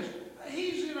Paul is.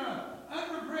 He's in an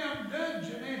underground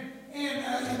dungeon,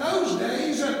 and in those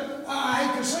days, I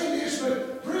hate to say this,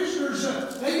 but prisoners,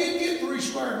 they didn't get 3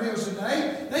 square meals a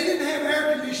day. They didn't have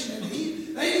air conditioning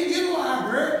heat. They didn't get a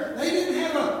library. They didn't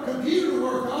have a computer to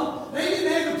work on. They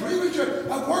didn't have the privilege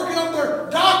of working on their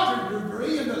doctorate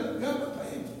degree, and the government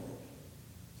paid for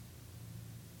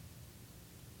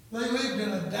it. They lived in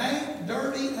a dank,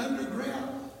 dirty,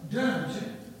 underground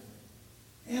dungeon.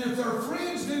 And if their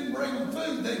friends didn't bring them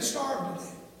food, they'd starve to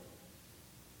death.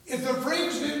 If their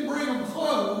friends didn't bring them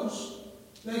clothes,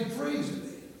 they'd freeze to death.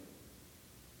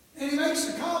 And he makes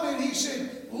the comment, he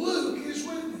said, Luke is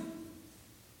with me.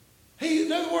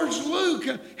 In other words, Luke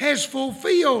has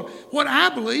fulfilled what I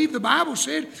believe the Bible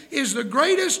said is the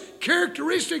greatest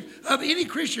characteristic of any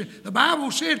Christian. The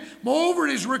Bible said, moreover,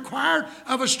 it is required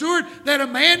of a steward that a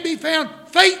man be found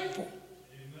faithful.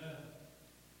 Amen.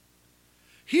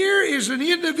 Here is an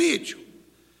individual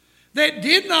that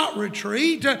did not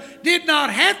retreat, did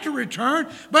not have to return,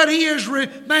 but he has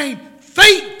remained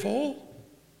faithful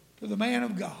to the man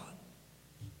of God.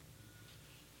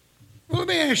 Well, let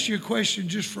me ask you a question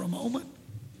just for a moment.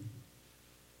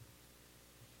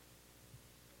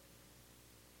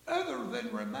 Other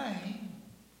than remain,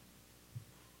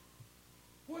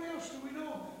 what else do we know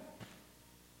about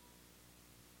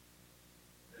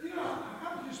it? You know,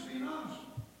 I'm just being honest.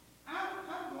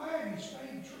 I'm glad he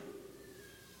stayed true.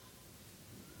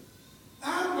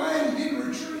 I'm glad he didn't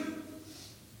retreat.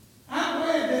 I'm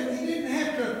glad that he didn't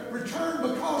have to return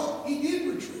because he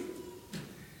did retreat.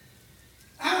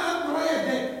 I'm glad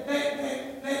that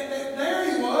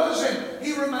there he was and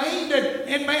he remained.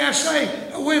 And may I say,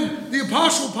 when the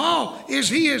Apostle Paul, as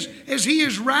he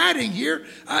is writing here,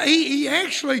 he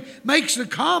actually makes the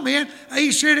comment,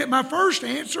 he said at my first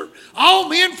answer, all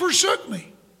men forsook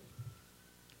me.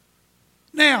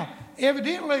 Now,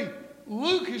 evidently,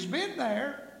 Luke has been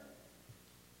there.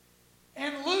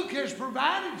 And Luke has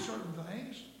provided certain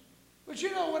things. But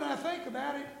you know, when I think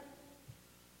about it,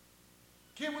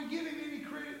 can we give him any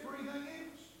credit for anything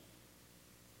else?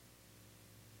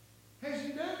 Has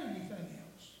he done anything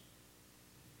else?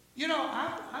 You know,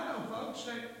 I know folks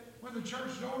that when the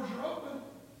church doors are open,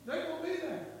 they're going to be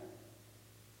there.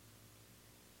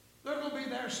 They're going to be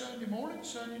there Sunday morning.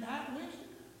 Sunday night and Wednesday night.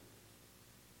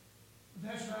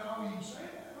 But that's not all you can say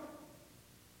about them.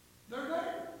 They're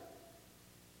there.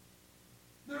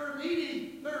 They're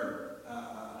meeting, they're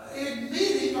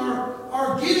admitting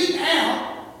or giving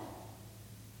out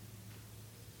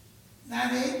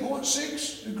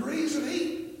 98.6 degrees of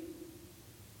heat.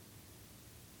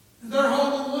 And they're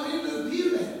holding one end of the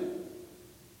pew now.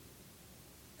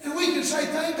 And we can say,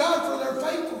 thank God for their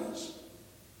faithfulness.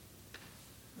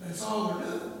 That's all they're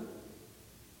doing.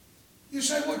 You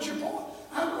say, what's your point?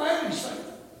 I'm glad he's faithful.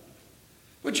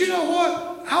 But you know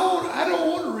what? I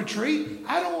don't want to retreat.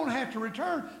 I don't want to have to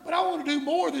return. But I want to do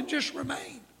more than just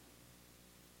remain.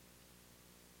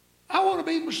 I want to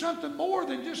be something more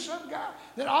than just some guy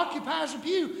that occupies a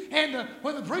pew. And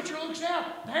when the preacher looks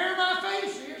out, there my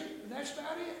face is. But that's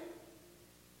about it.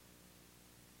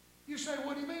 You say,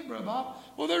 what do you mean, Brother Bob?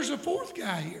 Well, there's a fourth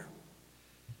guy here.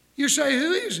 You say,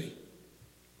 who is he?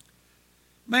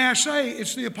 May I say,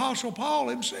 it's the Apostle Paul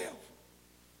himself.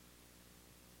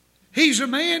 He's a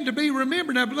man to be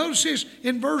remembered. Now notice this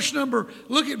in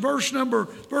look at verse number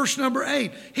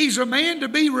 8. He's a man to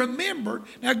be remembered.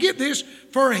 Now get this,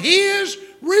 for his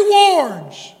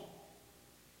rewards.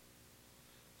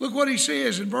 Look what he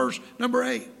says in verse number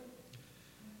 8.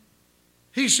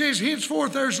 He says,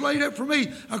 henceforth there is laid up for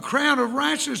me a crown of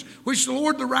righteousness, which the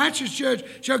Lord the righteous judge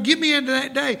shall give me into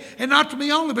that day, and not to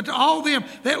me only, but to all them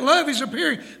that love his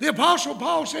appearing. The Apostle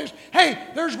Paul says, hey,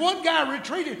 there's one guy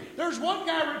retreated, there's one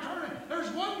guy returning, there's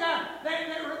one guy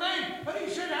that remained. But he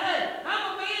said, hey,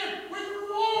 I'm a man with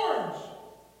rewards.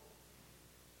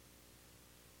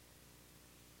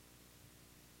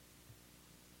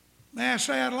 May I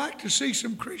say, I'd like to see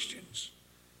some Christians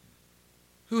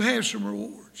who have some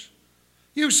rewards.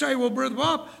 You say, well, Brother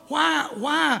Bob,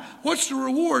 why? What's the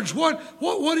rewards? What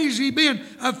has he been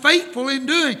faithful in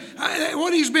doing?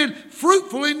 What he's been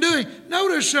fruitful in doing?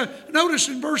 Notice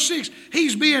in verse 6,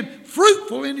 he's been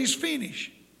fruitful in his finish.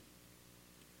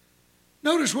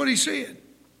 Notice what he said.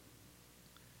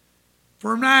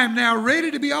 For I am now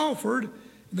ready to be offered,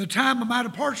 the time of my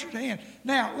departure at hand.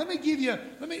 Now, let me give you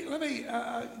a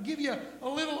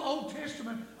little Old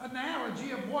Testament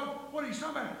analogy of what he's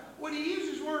talking about. When he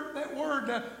uses that word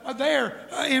there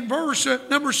in verse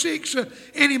number 6,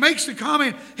 and he makes the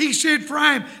comment, he said, for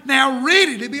I am now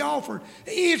ready to be offered.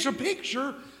 It's a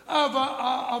picture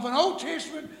of an Old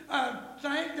Testament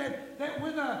thing that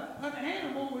when an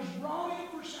animal was brought in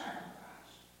for sacrifice,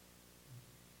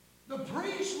 the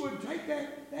priest would take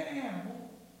that animal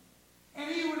and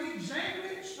he would examine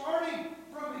it, starting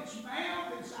from its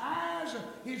mouth, its eyes,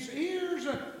 its ears,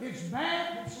 its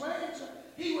back, its legs.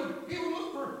 He would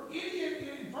look for any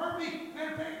infirmity.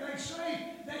 Matter of fact, they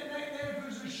say that if it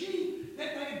was a sheep,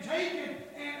 that they'd take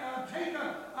it and take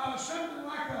something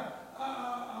like an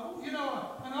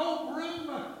old broom,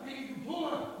 and you can pull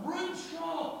a broom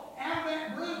straw out of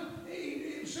that broom.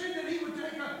 It said that he would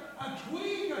take a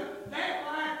twig that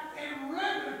light and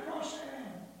rub it across that animal.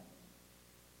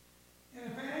 And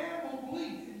if that animal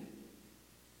bleeded,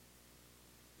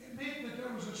 it meant that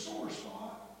there was a sore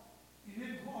spot. It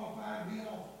didn't qualify to be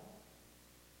offered.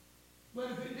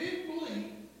 But if it didn't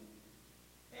bleed,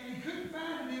 and he couldn't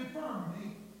find an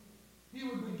infirmity, he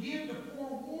would begin to pour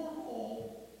warm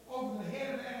oil over the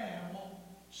head of that animal,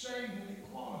 saying that it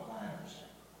qualified for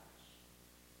sacrifice.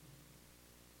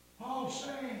 Paul's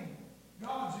saying,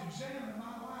 God's examining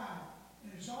my life,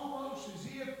 and it's almost as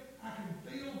if I can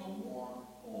feel the warm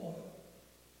oil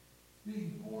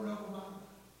being poured over my life.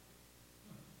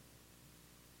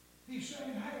 He's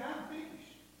saying, hey, I'm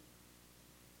finished.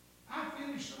 I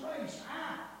finished the race.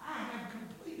 I have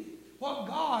completed what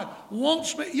God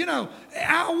wants me. You know,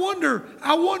 I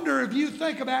wonder if you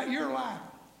think about your life.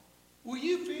 Will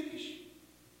you finish?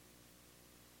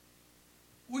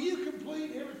 Will you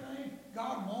complete everything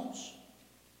God wants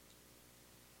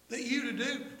that you to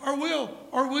do? Or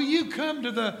will you come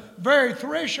to the very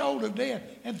threshold of death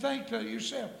and think to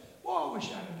yourself, well, I wish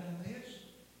I'd have done this.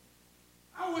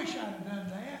 I wish I'd have done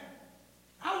that.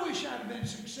 I wish I'd have been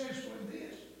successful in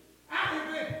this.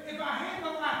 If I had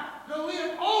my life to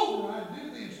live over, I'd do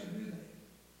this, I'd do that.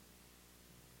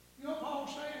 You know what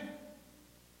Paul's saying?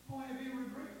 I don't have any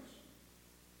regrets.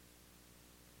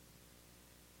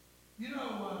 You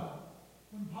know,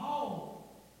 when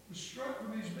Paul was struck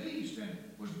from his beast and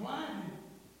was blinded,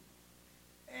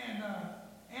 and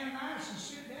Ananias is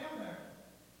sitting down there,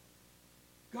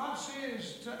 God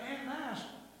says to Ananias,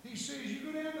 he says,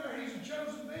 you go down there, he's a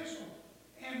chosen vessel.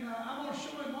 And I'm going to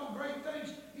show him what great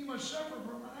things he must suffer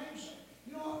for my name's sake.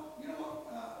 You know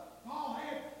what Paul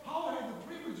had? Paul had the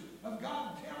privilege of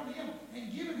God telling him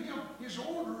and giving him his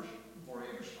orders before he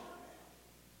ever started out.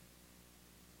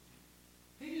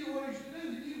 He knew what he was to do.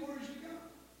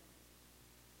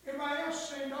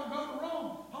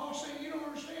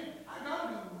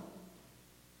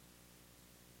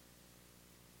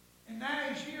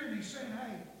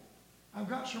 I've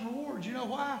got some rewards. You know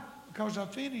why? Because I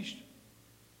finished.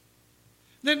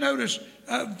 Then notice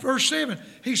verse 7.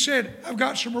 He said, I've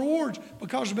got some rewards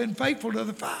because I've been faithful to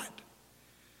the fight.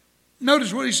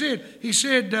 Notice what he said. He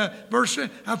said, verse 7,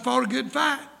 I've fought a good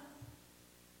fight.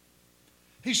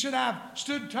 He said, I've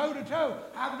stood toe to toe.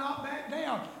 I've not backed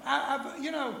down. I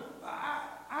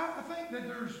think that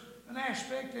there's an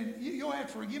aspect, and you'll have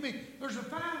to forgive me, there's a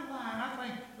fine line. I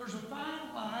think there's a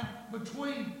fine line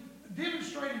between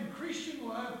demonstrating Christian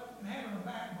love and having a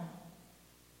backbone.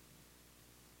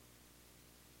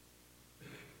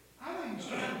 I think it's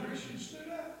time Christians stood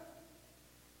up.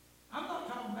 I'm not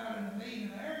talking about it in a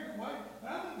mean and arrogant way,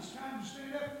 but I think it's time to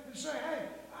stand up and say, hey,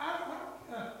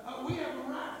 we have a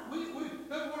right.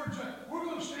 In other words, we're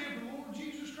going to stand for the Lord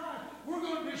Jesus Christ. We're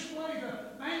going to display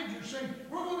the manger scene.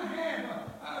 We're going to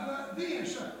have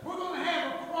this. We're going to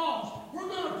have a cross. We're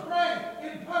going to pray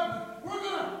in public. We're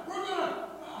going to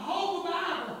hold the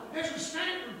Bible as a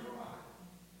standard for life.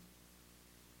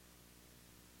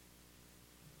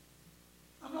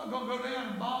 I'm not going to go down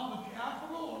and bomb the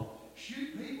Capitol or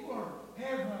shoot people or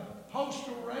have a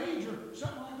postal rage or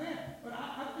something like that. But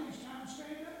I think it's time to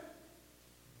stand up.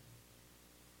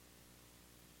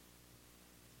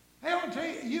 Hey, I want to tell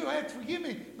you, you have to forgive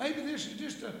me. Maybe this is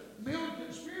just a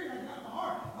militant spirit I got in my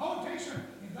heart. I want to tell you something.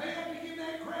 If they have to give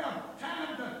that crowd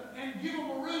time and give them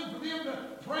a room for them to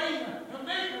pray to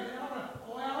Maker, they ought to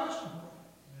allow us to pray.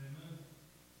 Amen.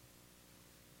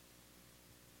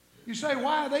 You say,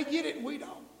 why? They get it and we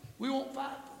don't. We won't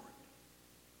fight for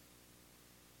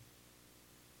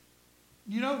it.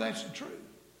 You know that's the truth.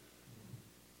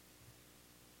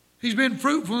 He's been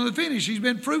fruitful in the finish. He's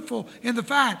been fruitful in the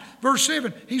fight. Verse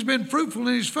 7, he's been fruitful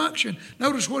in his function.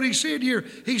 Notice what he said here.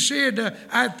 He said,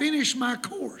 I finished my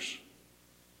course.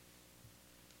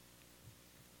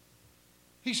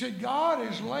 He said, God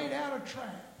has laid out a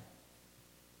track.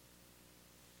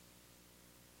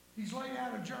 He's laid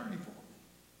out a journey for me.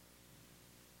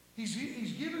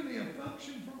 He's given me a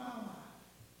function for my life.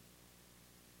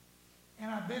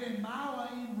 And I've been in my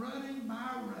lane running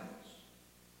my race.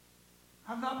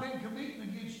 I've not been competing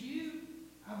against you.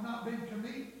 I've not been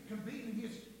competing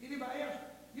against anybody else.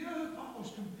 You know who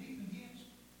Paul's competing against?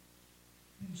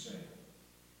 Himself.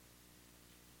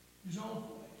 His own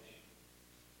flesh.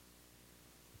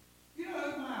 You know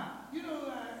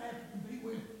who I have to compete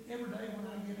with every day when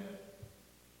I get up?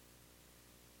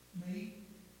 Me.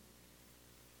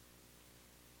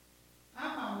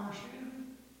 I'm my worst enemy.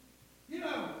 You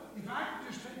know, if I could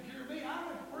just take care of me, I don't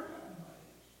have to worry about anybody else.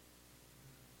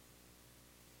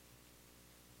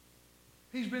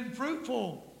 He's been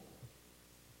fruitful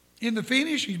in the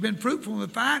finish. He's been fruitful in the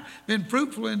fight, been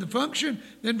fruitful in the function.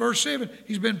 Then verse 7,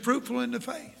 he's been fruitful in the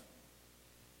faith.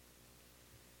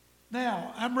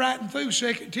 Now, I'm writing through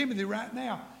 2 Timothy right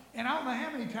now. And I don't know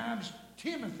how many times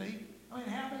how many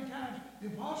times the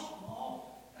Apostle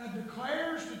Paul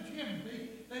declares to Timothy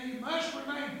that he must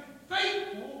remain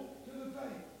faithful to the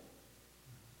faith.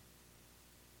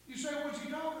 You say, what's he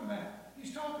talking about?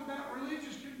 He's talking about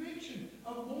religious conviction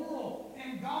of moral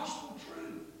and gospel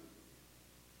truth.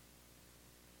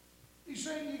 He's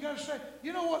saying you got to say,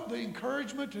 you know what the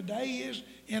encouragement today is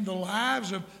in the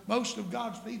lives of most of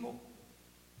God's people?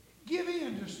 Give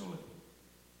in just a little.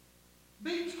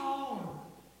 Be tolerant.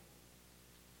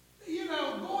 You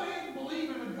know, go ahead and believe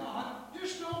in a God.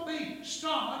 Just don't be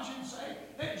staunch and say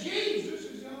that Jesus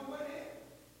is the only way to heaven.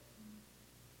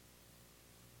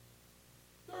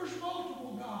 There's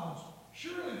multiple gods.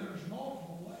 Surely there's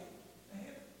multiple ways to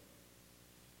heaven.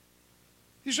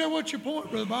 You say, what's your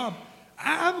point, Brother Bob?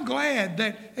 I'm glad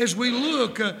that as we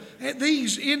look at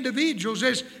these individuals,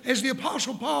 as the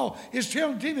Apostle Paul is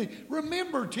telling Timothy,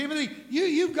 remember, Timothy,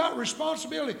 you've got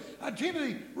responsibility.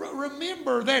 Timothy,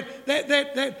 remember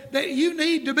that you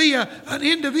need to be an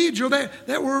individual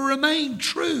that will remain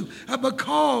true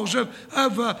because of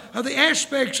the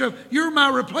aspects of you're my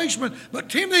replacement. But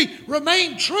Timothy,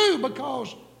 remain true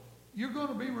because you're going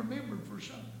to be remembered for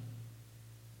something.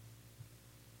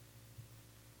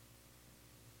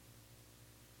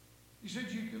 He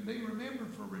said you can be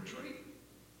remembered for retreat.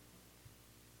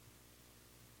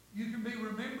 You can be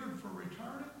remembered for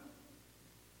returning.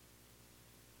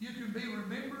 You can be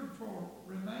remembered for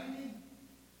remaining.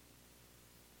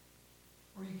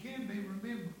 Or you can be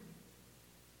remembered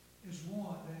as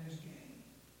one that has gained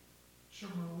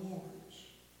some rewards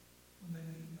when they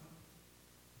leave God.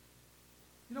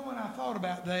 You know, when I thought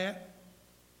about that,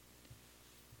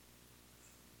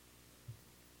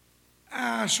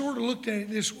 I sort of looked at it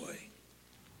this way.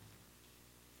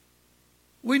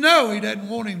 We know he doesn't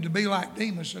want him to be like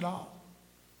Demas at all.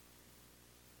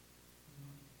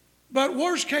 But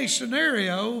worst case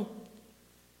scenario,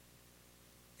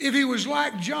 if he was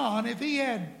like John, if he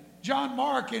had John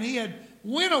Mark and he had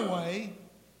went away,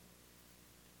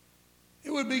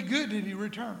 it would be good that he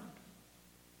returned.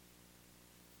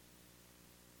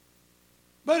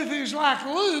 But if he was like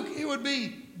Luke, it would be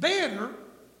better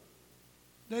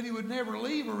that he would never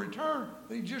leave or return,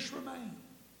 but he just remained.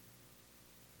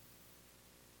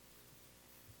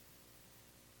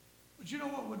 But you know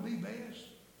what would be best?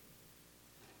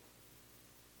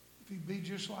 If he'd be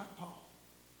just like Paul.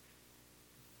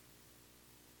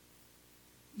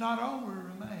 Not only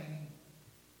remain,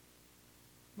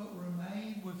 but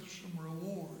remain with some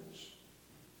rewards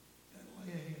that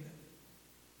lay ahead of him.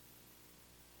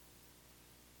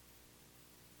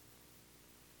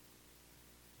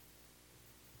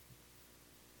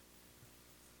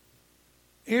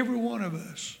 Every one of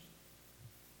us,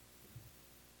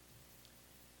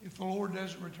 if the Lord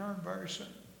doesn't return very soon,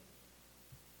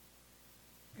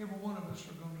 every one of us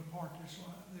are going to depart this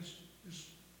life, this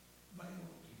veil of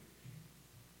tears.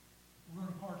 We're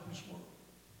going to part this world.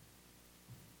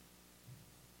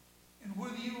 And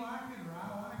whether you like it or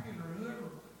I like it or whoever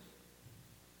likes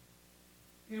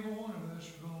it, every one of us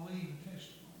are going to leave a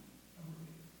testimony of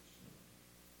repentance.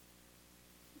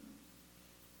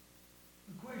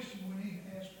 The question we need to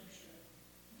ask ourselves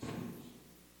is,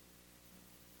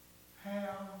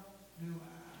 how do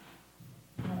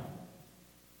I want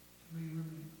to be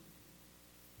remembered?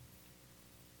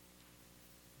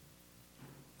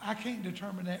 I can't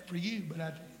determine that for you, but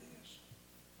I tell you this,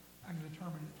 I can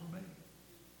determine it for me.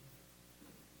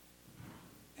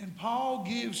 And Paul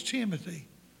gives Timothy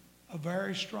a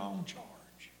very strong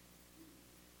charge.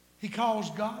 He calls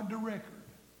God to record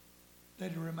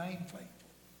that he remain faithful.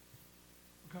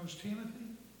 Because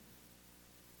Timothy,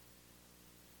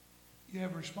 you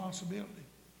have a responsibility.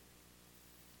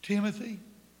 Timothy,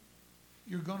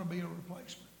 you're going to be a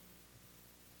replacement.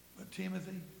 But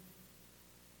Timothy,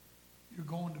 you're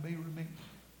going to be remembered.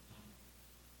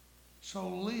 So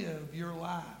live your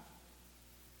life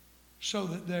so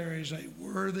that there is a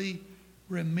worthy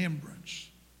remembrance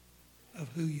of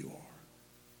who you are.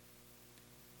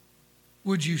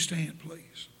 Would you stand,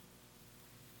 please?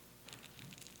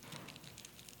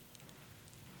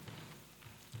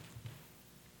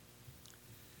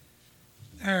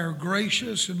 Our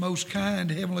gracious and most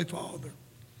kind Heavenly Father,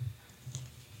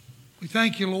 we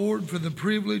thank you, Lord, for the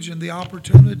privilege and the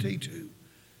opportunity to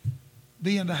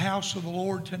be in the house of the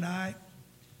Lord tonight.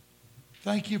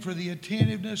 Thank you for the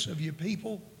attentiveness of your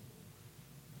people.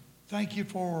 Thank you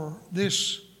for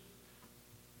this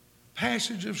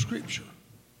passage of Scripture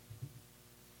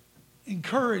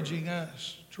encouraging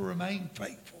us to remain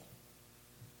faithful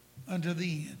unto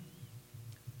the end.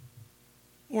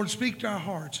 Lord, speak to our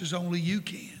hearts as only you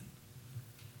can.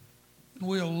 And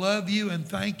we'll love you and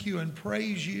thank you and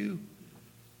praise you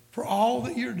for all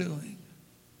that you're doing.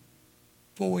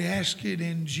 For we ask it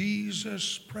in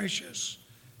Jesus' precious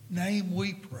name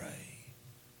we pray.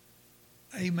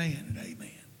 Amen and amen.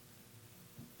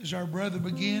 As our brother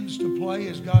begins to play,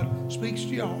 as God speaks to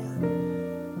your heart,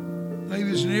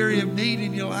 maybe it's an area of need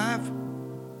in your life,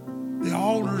 the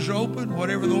altar's open,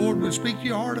 whatever the Lord would speak to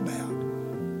your heart about.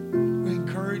 We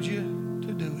encourage you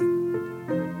to do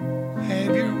it.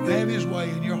 Have His way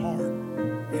in your heart,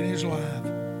 in His life,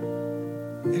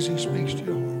 as He speaks to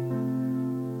your heart.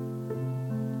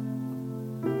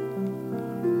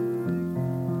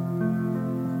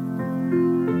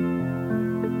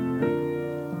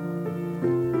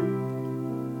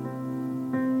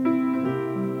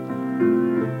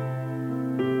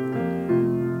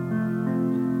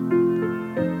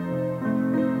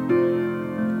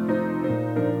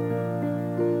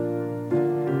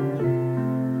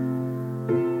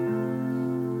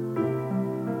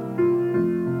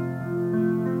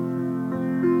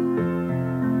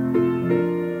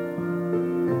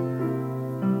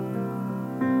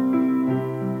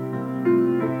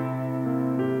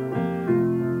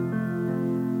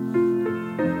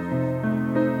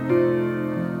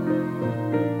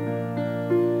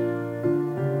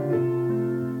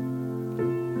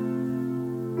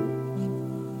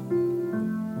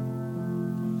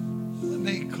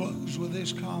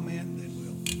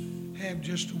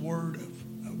 Just a word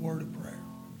of prayer.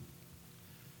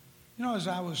 You know, as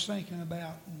I was thinking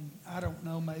about, and I don't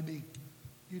know, maybe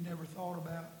you never thought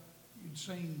about, you'd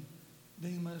seen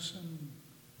Demas and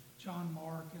John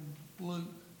Mark and Luke,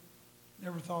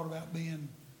 never thought about being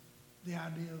the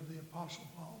idea of the Apostle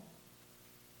Paul.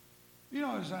 You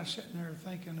know, as I was sitting there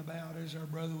thinking about, as our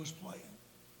brother was playing,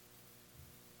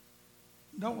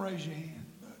 don't raise your hand,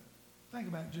 but think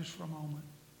about it just for a moment.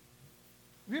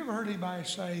 Have you ever heard anybody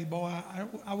say, boy,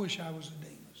 I wish I was a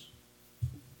Demas?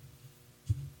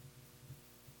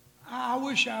 I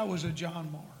wish I was a John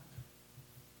Mark.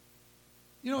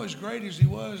 You know, as great as he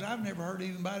was, I've never heard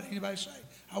anybody say,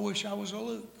 I wish I was a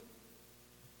Luke.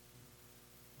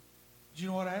 Do you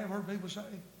know what I have heard people say?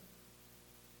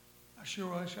 I sure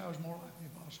wish I was more like the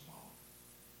Apostle Paul.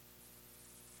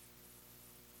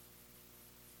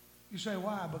 You say,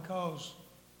 why? Because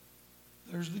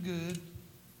there's the good,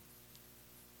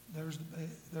 there's the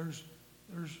there's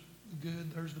the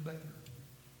good, there's the better.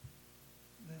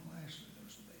 And then lastly,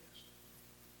 there's the best.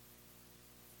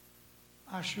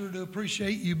 I sure do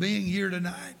appreciate you being here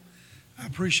tonight. I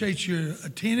appreciate your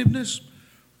attentiveness.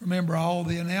 Remember all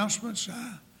the announcements.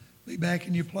 Be back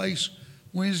in your place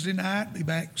Wednesday night, be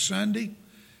back Sunday.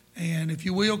 And if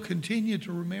you will, continue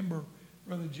to remember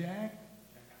Brother Jack.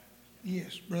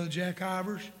 Yes, Brother Jack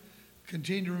Ivers.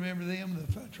 Continue to remember them,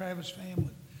 the Travis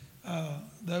family.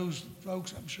 Those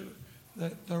folks, I'm sure,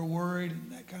 that they're worried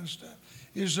and that kind of stuff.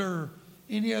 Is there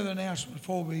any other announcement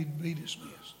before we be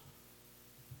dismissed?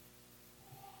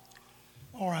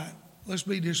 All right, let's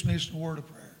be dismissed in a word of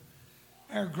prayer.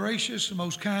 Our gracious and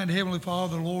most kind Heavenly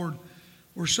Father, Lord,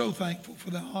 we're so thankful for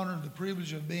the honor and the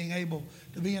privilege of being able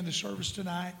to be in the service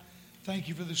tonight. Thank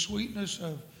you for the sweetness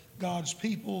of God's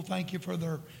people. Thank you for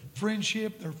their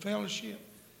friendship, their fellowship.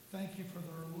 Thank you for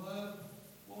their love.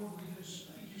 Lord, we just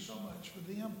thank you so much for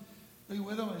them. Be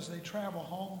with them as they travel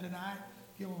home tonight.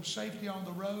 Give them safety on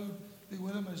the road. Be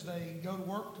with them as they go to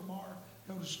work tomorrow,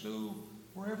 go to school,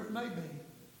 wherever it may be.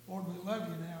 Lord, we love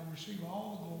you now. Receive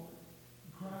all the glory.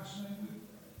 In Christ's name we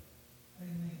pray.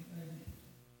 Amen. Amen.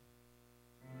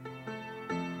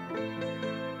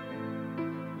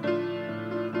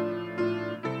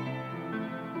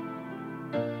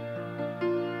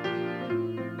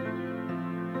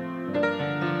 Thank you.